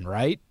be in,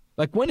 right?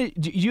 Like, do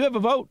you have a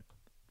vote?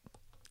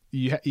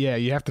 Yeah,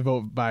 you have to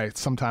vote by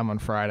sometime on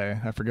Friday.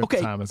 I forget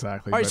the time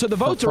exactly. All right, so the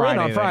votes are in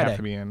on Friday. They have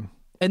to be in.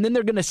 And then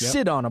they're going to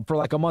sit on them for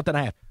like a month and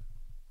a half.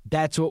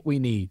 That's what we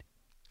need.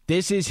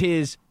 This is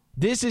his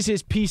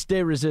piece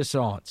de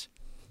resistance.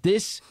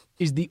 This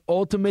is the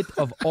ultimate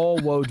of all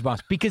Woj bombs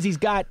because he's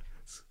got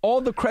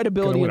all the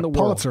credibility in the world.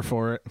 Pulitzer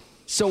for it.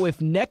 So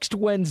if next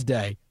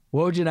Wednesday,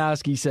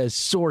 Wojnarowski says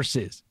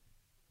sources,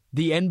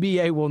 the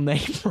NBA will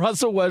name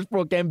Russell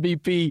Westbrook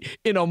MVP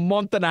in a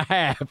month and a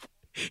half,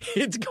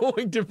 it's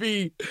going to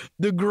be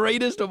the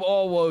greatest of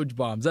all Woj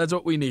bombs. That's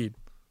what we need.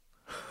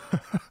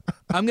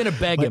 I'm going to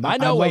beg him. I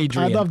know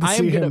Adrian. I'd love to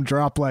see him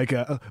drop like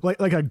a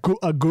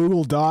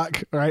Google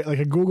Doc, right? Like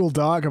a Google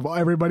Doc of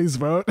everybody's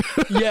vote.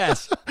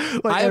 Yes.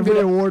 Like every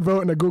award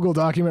vote in a Google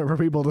document for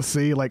people to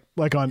see, like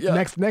on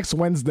next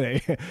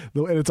Wednesday, and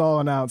it's all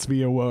announced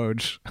via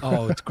Woj.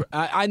 Oh, it's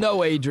I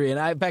know Adrian.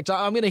 In fact,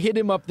 I'm going to hit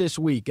him up this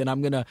week, and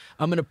I'm gonna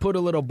put a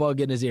little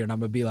bug in his ear, and I'm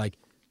going to be like,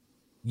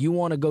 "You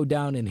want to go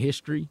down in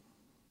history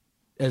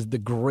as the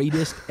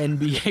greatest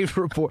NBA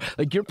reporter?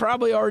 Like, you're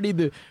probably already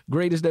the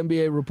greatest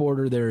NBA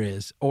reporter there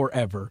is or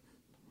ever.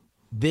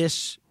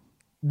 This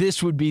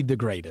would be the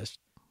greatest."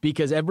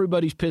 Because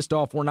everybody's pissed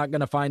off we're not going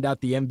to find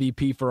out the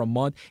MVP for a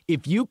month.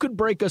 If you could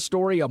break a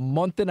story a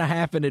month and a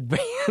half in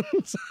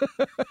advance,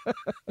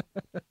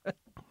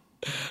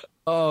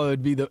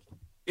 it'd be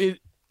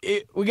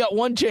we got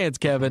one chance,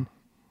 Kevin.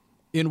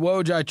 In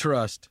Woj, I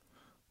trust.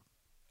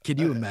 Can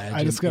you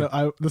imagine?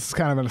 This is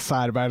kind of an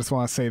aside, but I just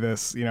want to say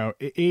this.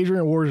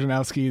 Adrian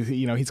Wojnarowski,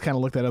 he's kind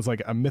of looked at as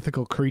like a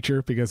mythical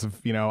creature because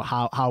of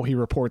how he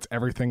reports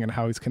everything and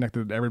how he's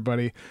connected to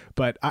everybody.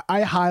 But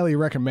I highly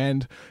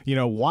recommend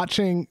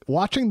watching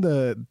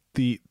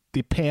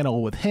the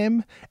panel with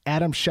him,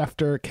 Adam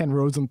Schefter, Ken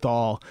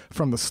Rosenthal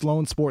from the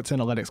Sloan Sports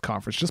Analytics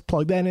Conference. Just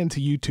plug that into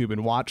YouTube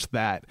and watch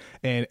that.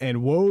 And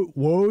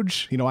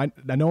Woj,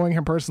 I knowing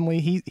him personally,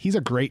 he's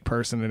a great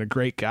person and a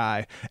great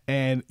guy,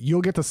 and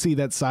you'll get to see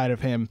that side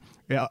of him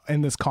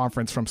in this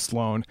conference from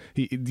Sloan.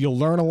 You'll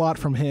learn a lot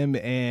from him,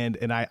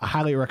 and I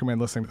highly recommend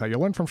listening to that.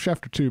 You'll learn from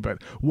Schefter too, but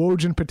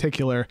Woj in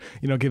particular,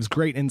 gives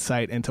great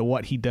insight into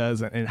what he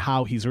does and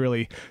how he's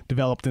really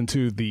developed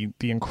into the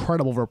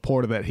incredible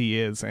reporter that he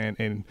is.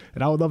 And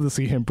I would love to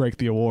see him break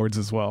the awards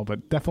as well,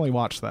 but definitely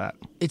watch that.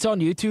 It's on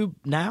YouTube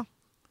now?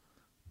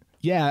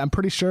 Yeah, I'm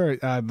pretty sure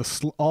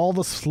all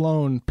the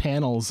Sloan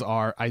panels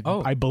are,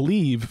 I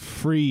believe,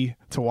 free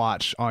to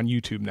watch on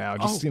YouTube now.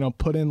 Just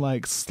put in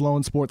like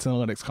Sloan Sports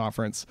Analytics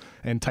Conference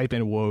and type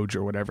in Woj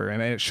or whatever,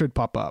 and it should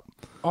pop up.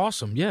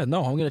 Awesome. Yeah,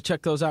 no, I'm going to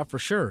check those out for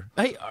sure.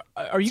 Hey,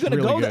 are you going to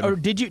really go? Or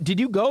did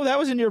you go? That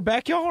was in your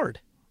backyard.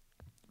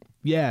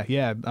 Yeah.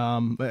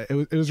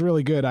 It was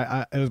really good.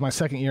 It was my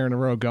second year in a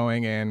row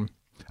going, and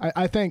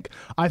I think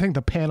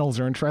the panels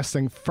are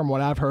interesting. From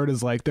what I've heard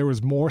is like there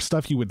was more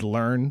stuff you would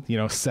learn,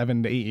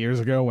 7 to 8 years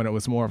ago when it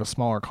was more of a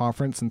smaller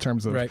conference in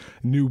terms of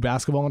new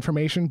basketball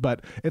information,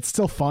 but it's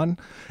still fun.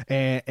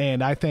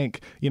 And I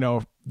think,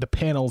 the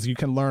panels, you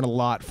can learn a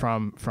lot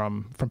from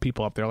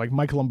people up there, like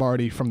Mike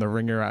Lombardi from The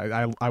Ringer.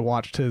 I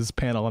watched his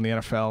panel on the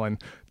NFL,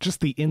 and just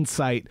the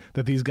insight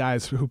that these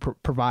guys who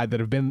provide that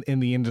have been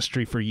in the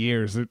industry for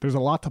years. There's a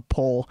lot to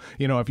pull.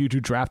 If you do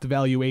draft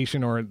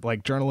evaluation or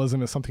like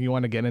journalism is something you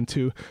want to get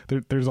into,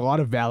 there's a lot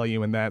of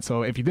value in that.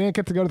 So if you didn't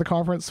get to go to the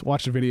conference,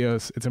 watch the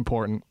videos. It's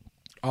important.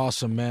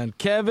 Awesome, man.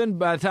 Kevin,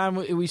 by the time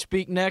we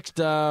speak next,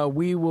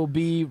 we will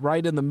be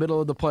right in the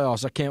middle of the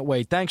playoffs. I can't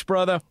wait. Thanks,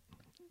 brother.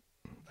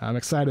 I'm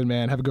excited,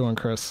 man. Have a good one,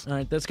 Chris. All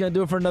right, that's going to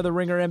do it for another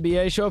Ringer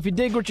NBA show. If you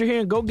dig what you're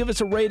hearing, go give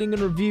us a rating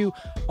and review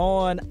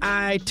on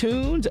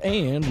iTunes,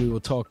 and we will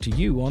talk to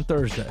you on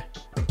Thursday.